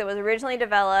the drug that was originally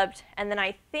developed, and then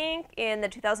I think in the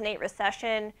 2008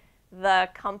 recession, the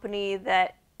company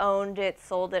that owned it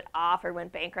sold it off or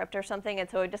went bankrupt or something, and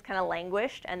so it just kind of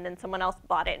languished, and then someone else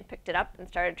bought it and picked it up and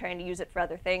started trying to use it for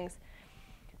other things.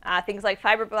 Things like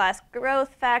fibroblast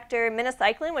growth factor,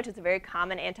 minocycline, which is a very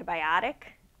common antibiotic,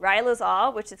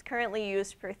 riluzole, which is currently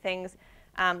used for things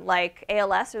like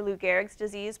ALS or Lou Gehrig's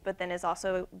disease, but then is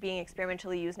also being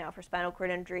experimentally used now for spinal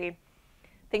cord injury.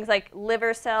 Things like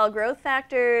liver cell growth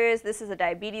factors. This is a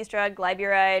diabetes drug,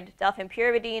 glyburide.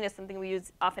 Dalfenpyrimidine is something we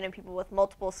use often in people with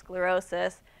multiple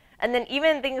sclerosis. And then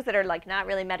even things that are like not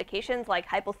really medications, like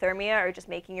hypothermia or just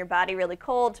making your body really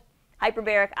cold.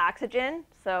 Hyperbaric oxygen,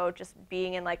 so just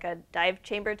being in like a dive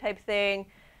chamber type thing.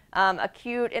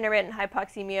 Acute intermittent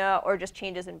hypoxemia, or just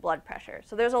changes in blood pressure.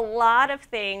 So there's a lot of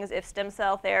things if stem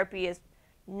cell therapy is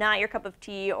not your cup of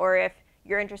tea, or if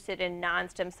you're interested in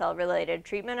non-stem cell related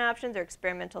treatment options or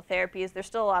experimental therapies. There's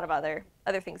still a lot of other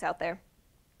things out there.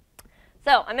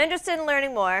 So I'm interested in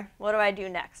learning more. What do I do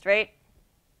next, right?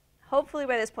 Hopefully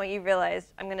by this point you've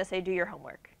realized I'm going to say do your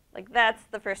homework. Like that's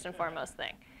the first and foremost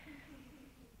thing.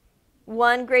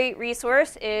 One great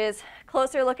resource is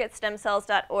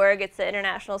closerlookatStemcells.org. It's the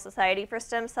International Society for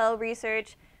Stem Cell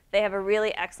Research. They have a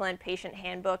really excellent patient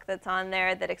handbook that's on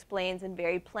there that explains in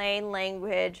very plain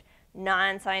language,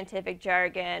 non-scientific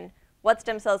jargon, what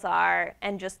stem cells are,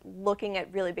 and just looking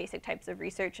at really basic types of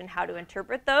research and how to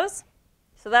interpret those.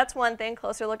 So that's one thing,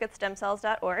 closer look at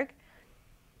stemcells.org.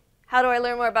 How do I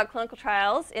learn more about clinical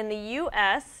trials? In the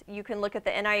US, you can look at the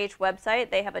NIH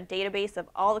website. They have a database of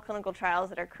all the clinical trials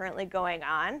that are currently going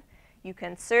on. You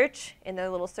can search in their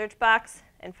little search box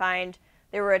and find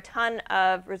there were a ton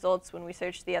of results when we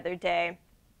searched the other day.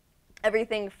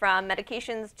 Everything from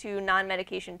medications to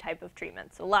non-medication type of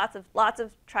treatments. So lots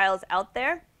of trials out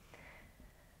there.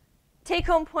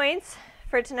 Take-home points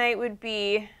for tonight would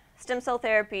be stem cell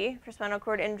therapy for spinal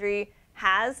cord injury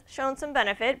has shown some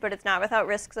benefit, but it's not without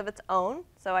risks of its own.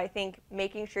 So I think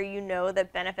making sure you know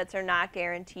that benefits are not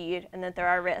guaranteed and that there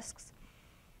are risks.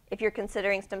 If you're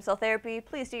considering stem cell therapy,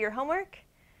 please do your homework.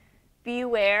 Be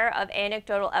aware of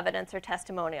anecdotal evidence or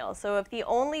testimonials. So if the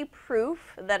only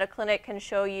proof that a clinic can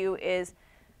show you is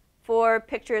 4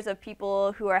 pictures of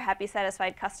people who are happy,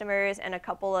 satisfied customers and a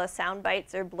couple of sound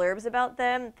bites or blurbs about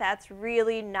them, that's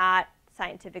really not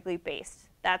scientifically based.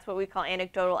 That's what we call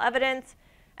anecdotal evidence.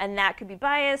 And that could be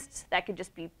biased, that could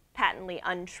just be patently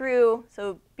untrue,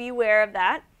 so beware of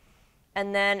that.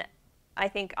 And then I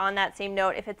think on that same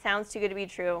note, if it sounds too good to be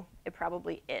true, it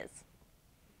probably is.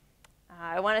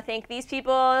 I want to thank these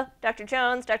people, Dr.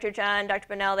 Jones, Dr. John, Dr.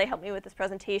 Bunnell. They helped me with this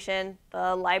presentation,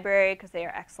 the library, because they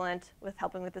are excellent with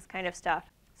helping with this kind of stuff.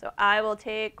 So I will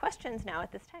take questions now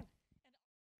at this time.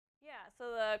 So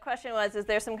the question was, is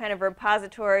there some kind of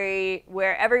repository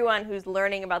where everyone who's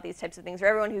learning about these types of things, or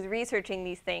everyone who's researching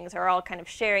these things, are all kind of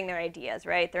sharing their ideas,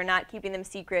 right? They're not keeping them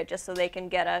secret just so they can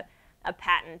get a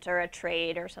patent or a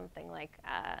trade or something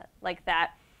like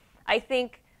that. I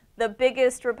think the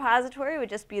biggest repository would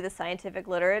just be the scientific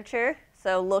literature.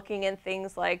 So looking in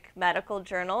things like medical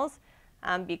journals.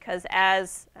 Because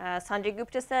as Sanjay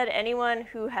Gupta said, anyone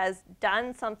who has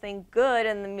done something good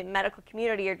in the medical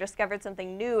community or discovered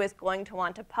something new is going to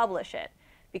want to publish it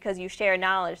because you share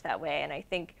knowledge that way. And I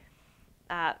think,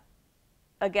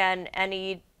 again,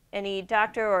 any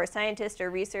doctor or scientist or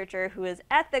researcher who is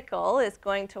ethical is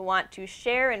going to want to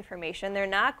share information. They're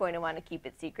not going to want to keep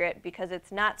it secret because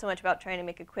it's not so much about trying to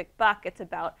make a quick buck. It's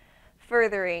about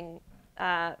furthering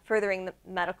the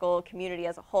medical community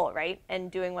as a whole, right?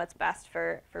 And doing what's best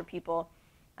for people.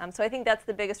 So I think that's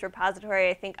the biggest repository.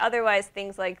 I think otherwise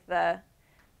things like the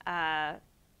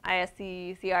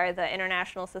ISCCR, the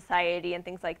International Society, and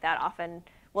things like that often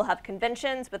will have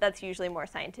conventions, but that's usually more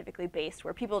scientifically based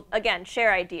where people, again,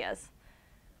 share ideas.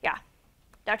 Yeah.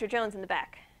 Dr. Jones in the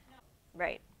back.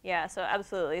 Right. Yeah, so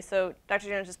absolutely. So Dr.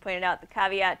 Jones just pointed out the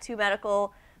caveat to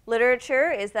medical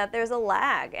literature is that there's a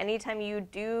lag. Anytime you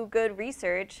do good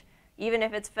research, even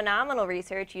if it's phenomenal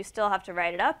research, you still have to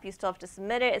write it up, you still have to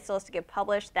submit it, it still has to get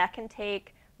published. That can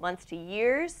take months to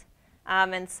years.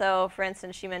 And so, for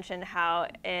instance, she mentioned how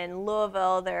in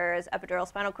Louisville there's epidural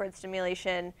spinal cord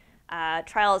stimulation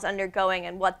trials undergoing,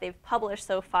 and what they've published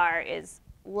so far is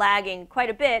lagging quite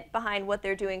a bit behind what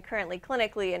they're doing currently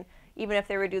clinically. And even if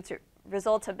their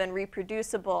results have been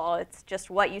reproducible, it's just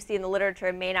what you see in the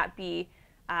literature may not be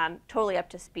totally up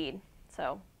to speed.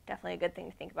 So definitely a good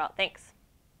thing to think about. Thanks.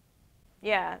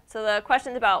 Yeah, so the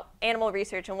questions about animal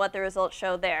research and what the results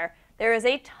show there. There is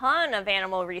a ton of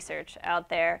animal research out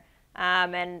there.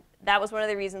 And that was one of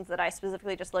the reasons that I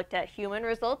specifically just looked at human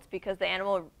results, because the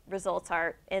animal results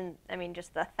are in, I mean,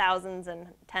 just the thousands and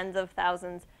tens of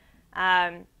thousands.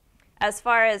 As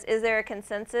far as, is there a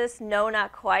consensus? No,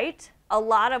 not quite. A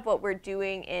lot of what we're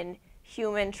doing in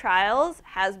human trials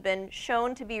has been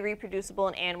shown to be reproducible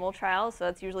in animal trials. So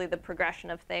that's usually the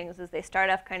progression of things, is they start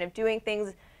off kind of doing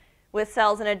things with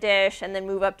cells in a dish and then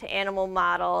move up to animal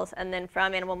models. And then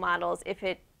from animal models, if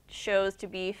it shows to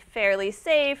be fairly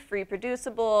safe,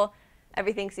 reproducible,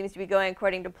 everything seems to be going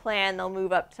according to plan, they'll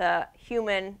move up to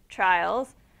human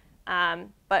trials.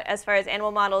 But as far as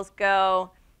animal models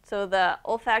go, so the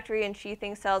olfactory and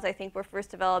sheathing cells, I think, were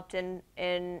first developed in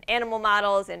animal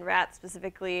models, in rats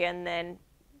specifically, and then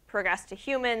progressed to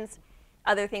humans.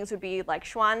 Other things would be like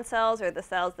Schwann cells, or the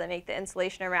cells that make the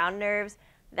insulation around nerves.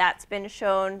 That's been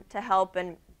shown to help.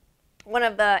 And one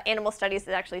of the animal studies is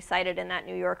actually cited in that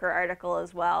New Yorker article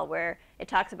as well, where it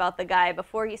talks about the guy,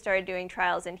 before he started doing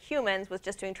trials in humans, was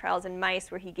just doing trials in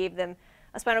mice, where he gave them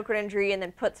a spinal cord injury and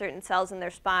then put certain cells in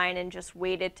their spine and just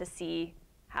waited to see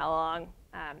how long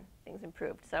things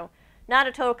improved. So not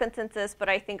a total consensus, but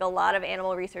I think a lot of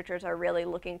animal researchers are really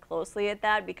looking closely at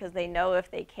that, because they know if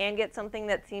they can get something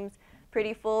that seems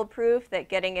pretty foolproof, that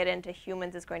getting it into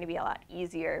humans is going to be a lot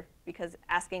easier, because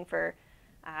asking for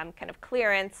kind of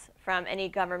clearance from any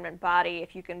government body,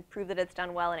 if you can prove that it's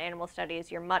done well in animal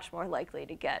studies, you're much more likely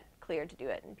to get cleared to do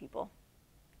it in people.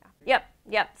 Yeah.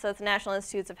 Yep. So it's National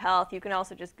Institutes of Health. You can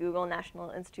also just Google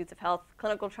National Institutes of Health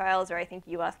clinical trials, or I think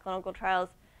U.S. clinical trials.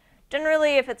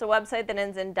 Generally, if it's a website that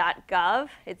ends in .gov,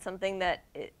 it's something that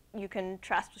you can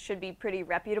trust should be pretty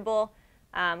reputable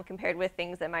compared with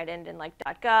things that might end in like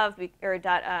 .gov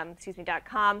or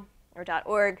 .com or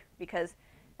 .org, because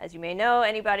as you may know,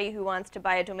 anybody who wants to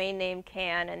buy a domain name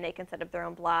can, and they can set up their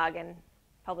own blog and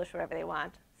publish whatever they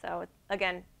want. So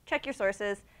again, check your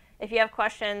sources. If you have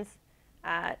questions,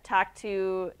 talk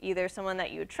to either someone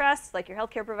that you trust, like your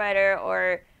healthcare provider,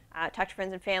 or talk to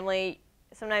friends and family.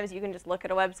 Sometimes you can just look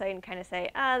at a website and kind of say,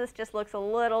 this just looks a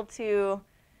little too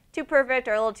perfect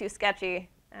or a little too sketchy,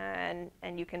 and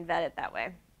you can vet it that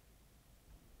way.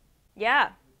 Yeah.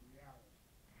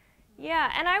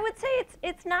 Yeah, and I would say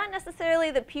it's not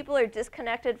necessarily that people are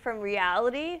disconnected from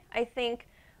reality. I think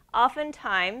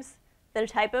oftentimes the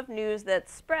type of news that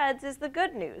spreads is the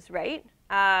good news, right?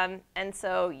 And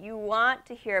so you want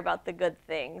to hear about the good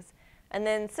things. And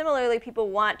then similarly, people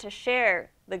want to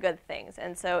share the good things.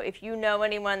 And so if you know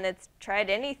anyone that's tried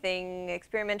anything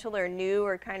experimental or new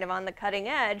or kind of on the cutting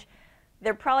edge,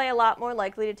 they're probably a lot more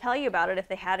likely to tell you about it if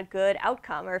they had a good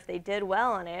outcome or if they did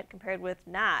well on it compared with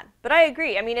not. But I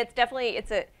agree. I mean, it's definitely,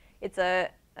 it's a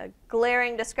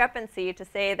glaring discrepancy to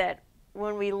say that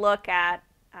when we look at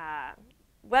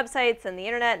websites and the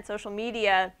internet and social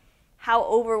media, how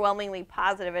overwhelmingly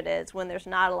positive it is when there's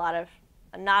not a lot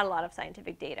of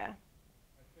scientific data.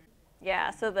 Yeah,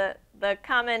 so the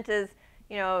comment is,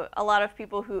 you know, a lot of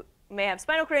people who may have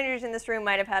spinal cord injuries in this room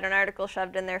might have had an article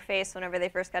shoved in their face whenever they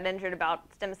first got injured about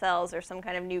stem cells or some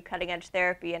kind of new cutting-edge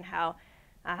therapy, and how,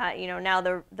 you know, now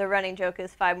the running joke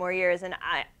is 5 more years. And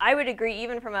I would agree,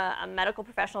 even from a medical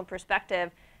professional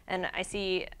perspective, and I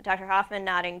see Dr. Hoffman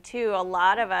nodding too, a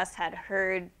lot of us had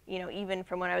heard, you know, even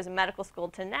from when I was in medical school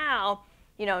to now,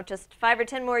 you know, just 5 or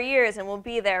 10 more years and we'll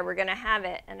be there, we're going to have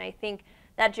it. And I think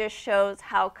that just shows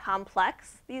how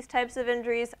complex these types of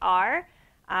injuries are.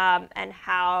 And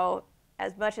how,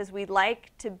 as much as we'd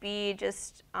like to be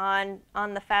just on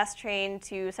the fast train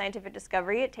to scientific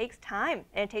discovery, it takes time,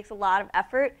 and it takes a lot of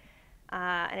effort,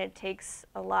 and it takes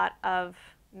a lot of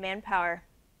manpower.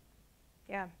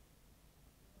 Yeah.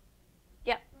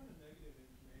 Yeah.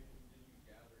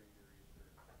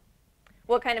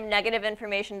 What kind of negative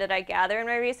information did I gather in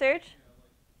my research?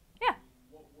 Yeah.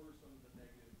 What were some of the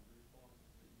negative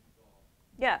responses that you saw?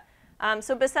 Yeah.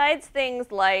 So besides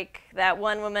things like that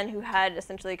one woman who had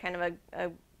essentially kind of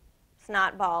a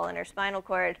snot ball in her spinal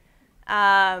cord,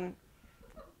 I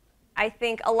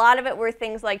think a lot of it were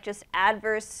things like just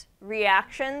adverse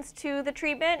reactions to the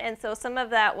treatment. And so some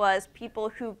of that was people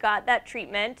who got that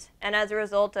treatment and as a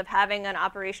result of having an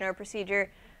operation or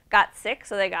procedure got sick.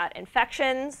 So they got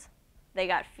infections, they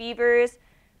got fevers.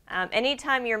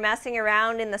 Anytime you're messing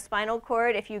around in the spinal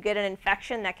cord, if you get an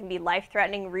infection, that can be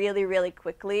life-threatening really, really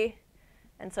quickly.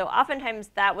 And so oftentimes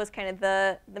that was kind of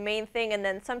the main thing. And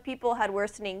then some people had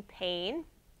worsening pain.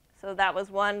 So that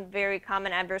was one very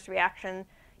common adverse reaction,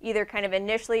 either kind of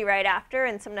initially right after,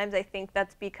 and sometimes I think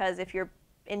that's because if you're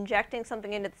injecting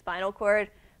something into the spinal cord,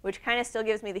 which kind of still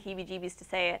gives me the heebie-jeebies to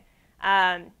say it,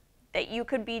 that you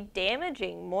could be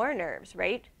damaging more nerves,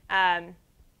 right?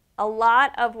 A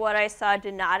lot of what I saw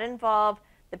did not involve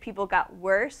that people got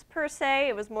worse per se.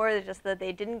 It was more just that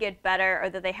they didn't get better,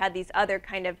 or that they had these other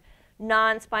kind of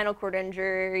non-spinal cord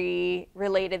injury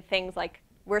related things like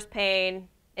worse pain,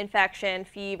 infection,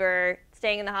 fever,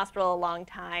 staying in the hospital a long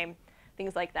time,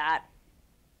 things like that.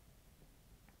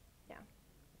 Yeah.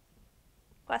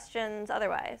 Questions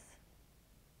otherwise?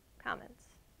 Comments?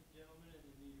 The gentleman in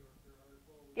the New Yorker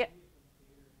article, was Yep. he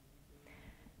incomplete or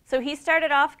anything? So he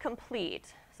started off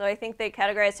complete. So I think they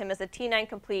categorized him as a T9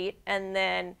 complete, and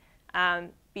then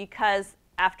because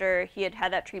after he had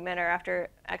had that treatment or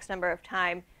after X number of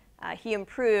time, he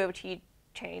improved, he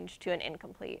changed to an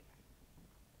incomplete.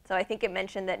 So I think it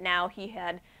mentioned that now he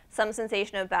had some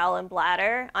sensation of bowel and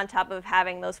bladder on top of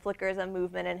having those flickers of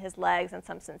movement in his legs and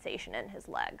some sensation in his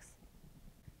legs.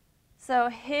 So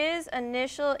his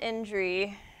initial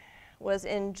injury was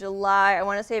in July, I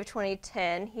want to say of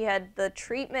 2010. He had the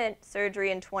treatment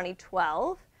surgery in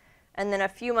 2012, and then a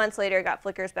few months later got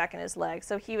flickers back in his leg.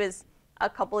 So he was a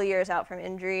couple of years out from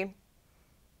injury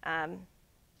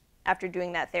after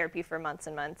doing that therapy for months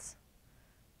and months.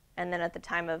 And then at the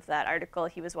time of that article,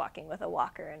 he was walking with a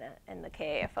walker and the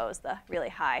KAFOs, the really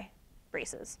high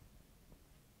braces.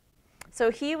 So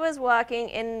he was walking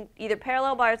in either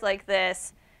parallel bars like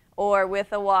this or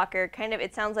with a walker, kind of,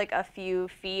 it sounds like a few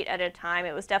feet at a time.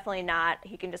 It was definitely not,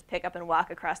 he can just pick up and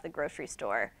walk across the grocery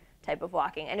store type of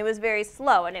walking. And it was very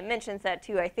slow, and it mentions that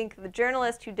too. I think the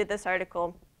journalist who did this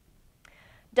article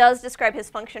does describe his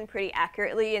function pretty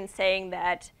accurately in saying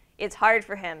that it's hard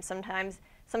for him. Sometimes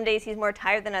Some days he's more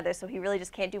tired than others, so he really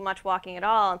just can't do much walking at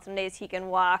all. And some days he can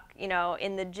walk, in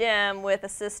the gym with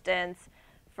assistance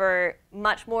for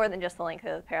much more than just the length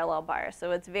of the parallel bar.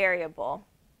 So it's variable.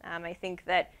 I think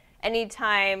that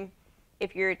anytime,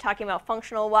 if you're talking about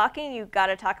functional walking, you've got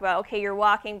to talk about, okay, you're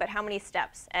walking, but how many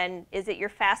steps? And is it your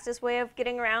fastest way of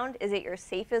getting around? Is it your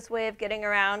safest way of getting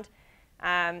around?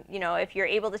 If you're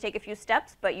able to take a few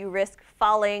steps, but you risk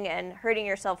falling and hurting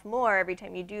yourself more every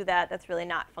time you do that, that's really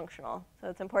not functional. So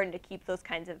it's important to keep those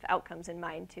kinds of outcomes in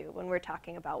mind, too, when we're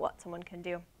talking about what someone can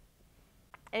do.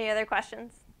 Any other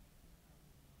questions?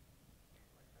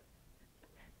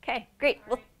 Okay, great.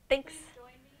 Well, thanks. Please join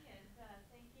me and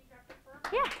thank you, Dr.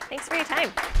 Furman. Yeah, thanks for your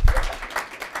time.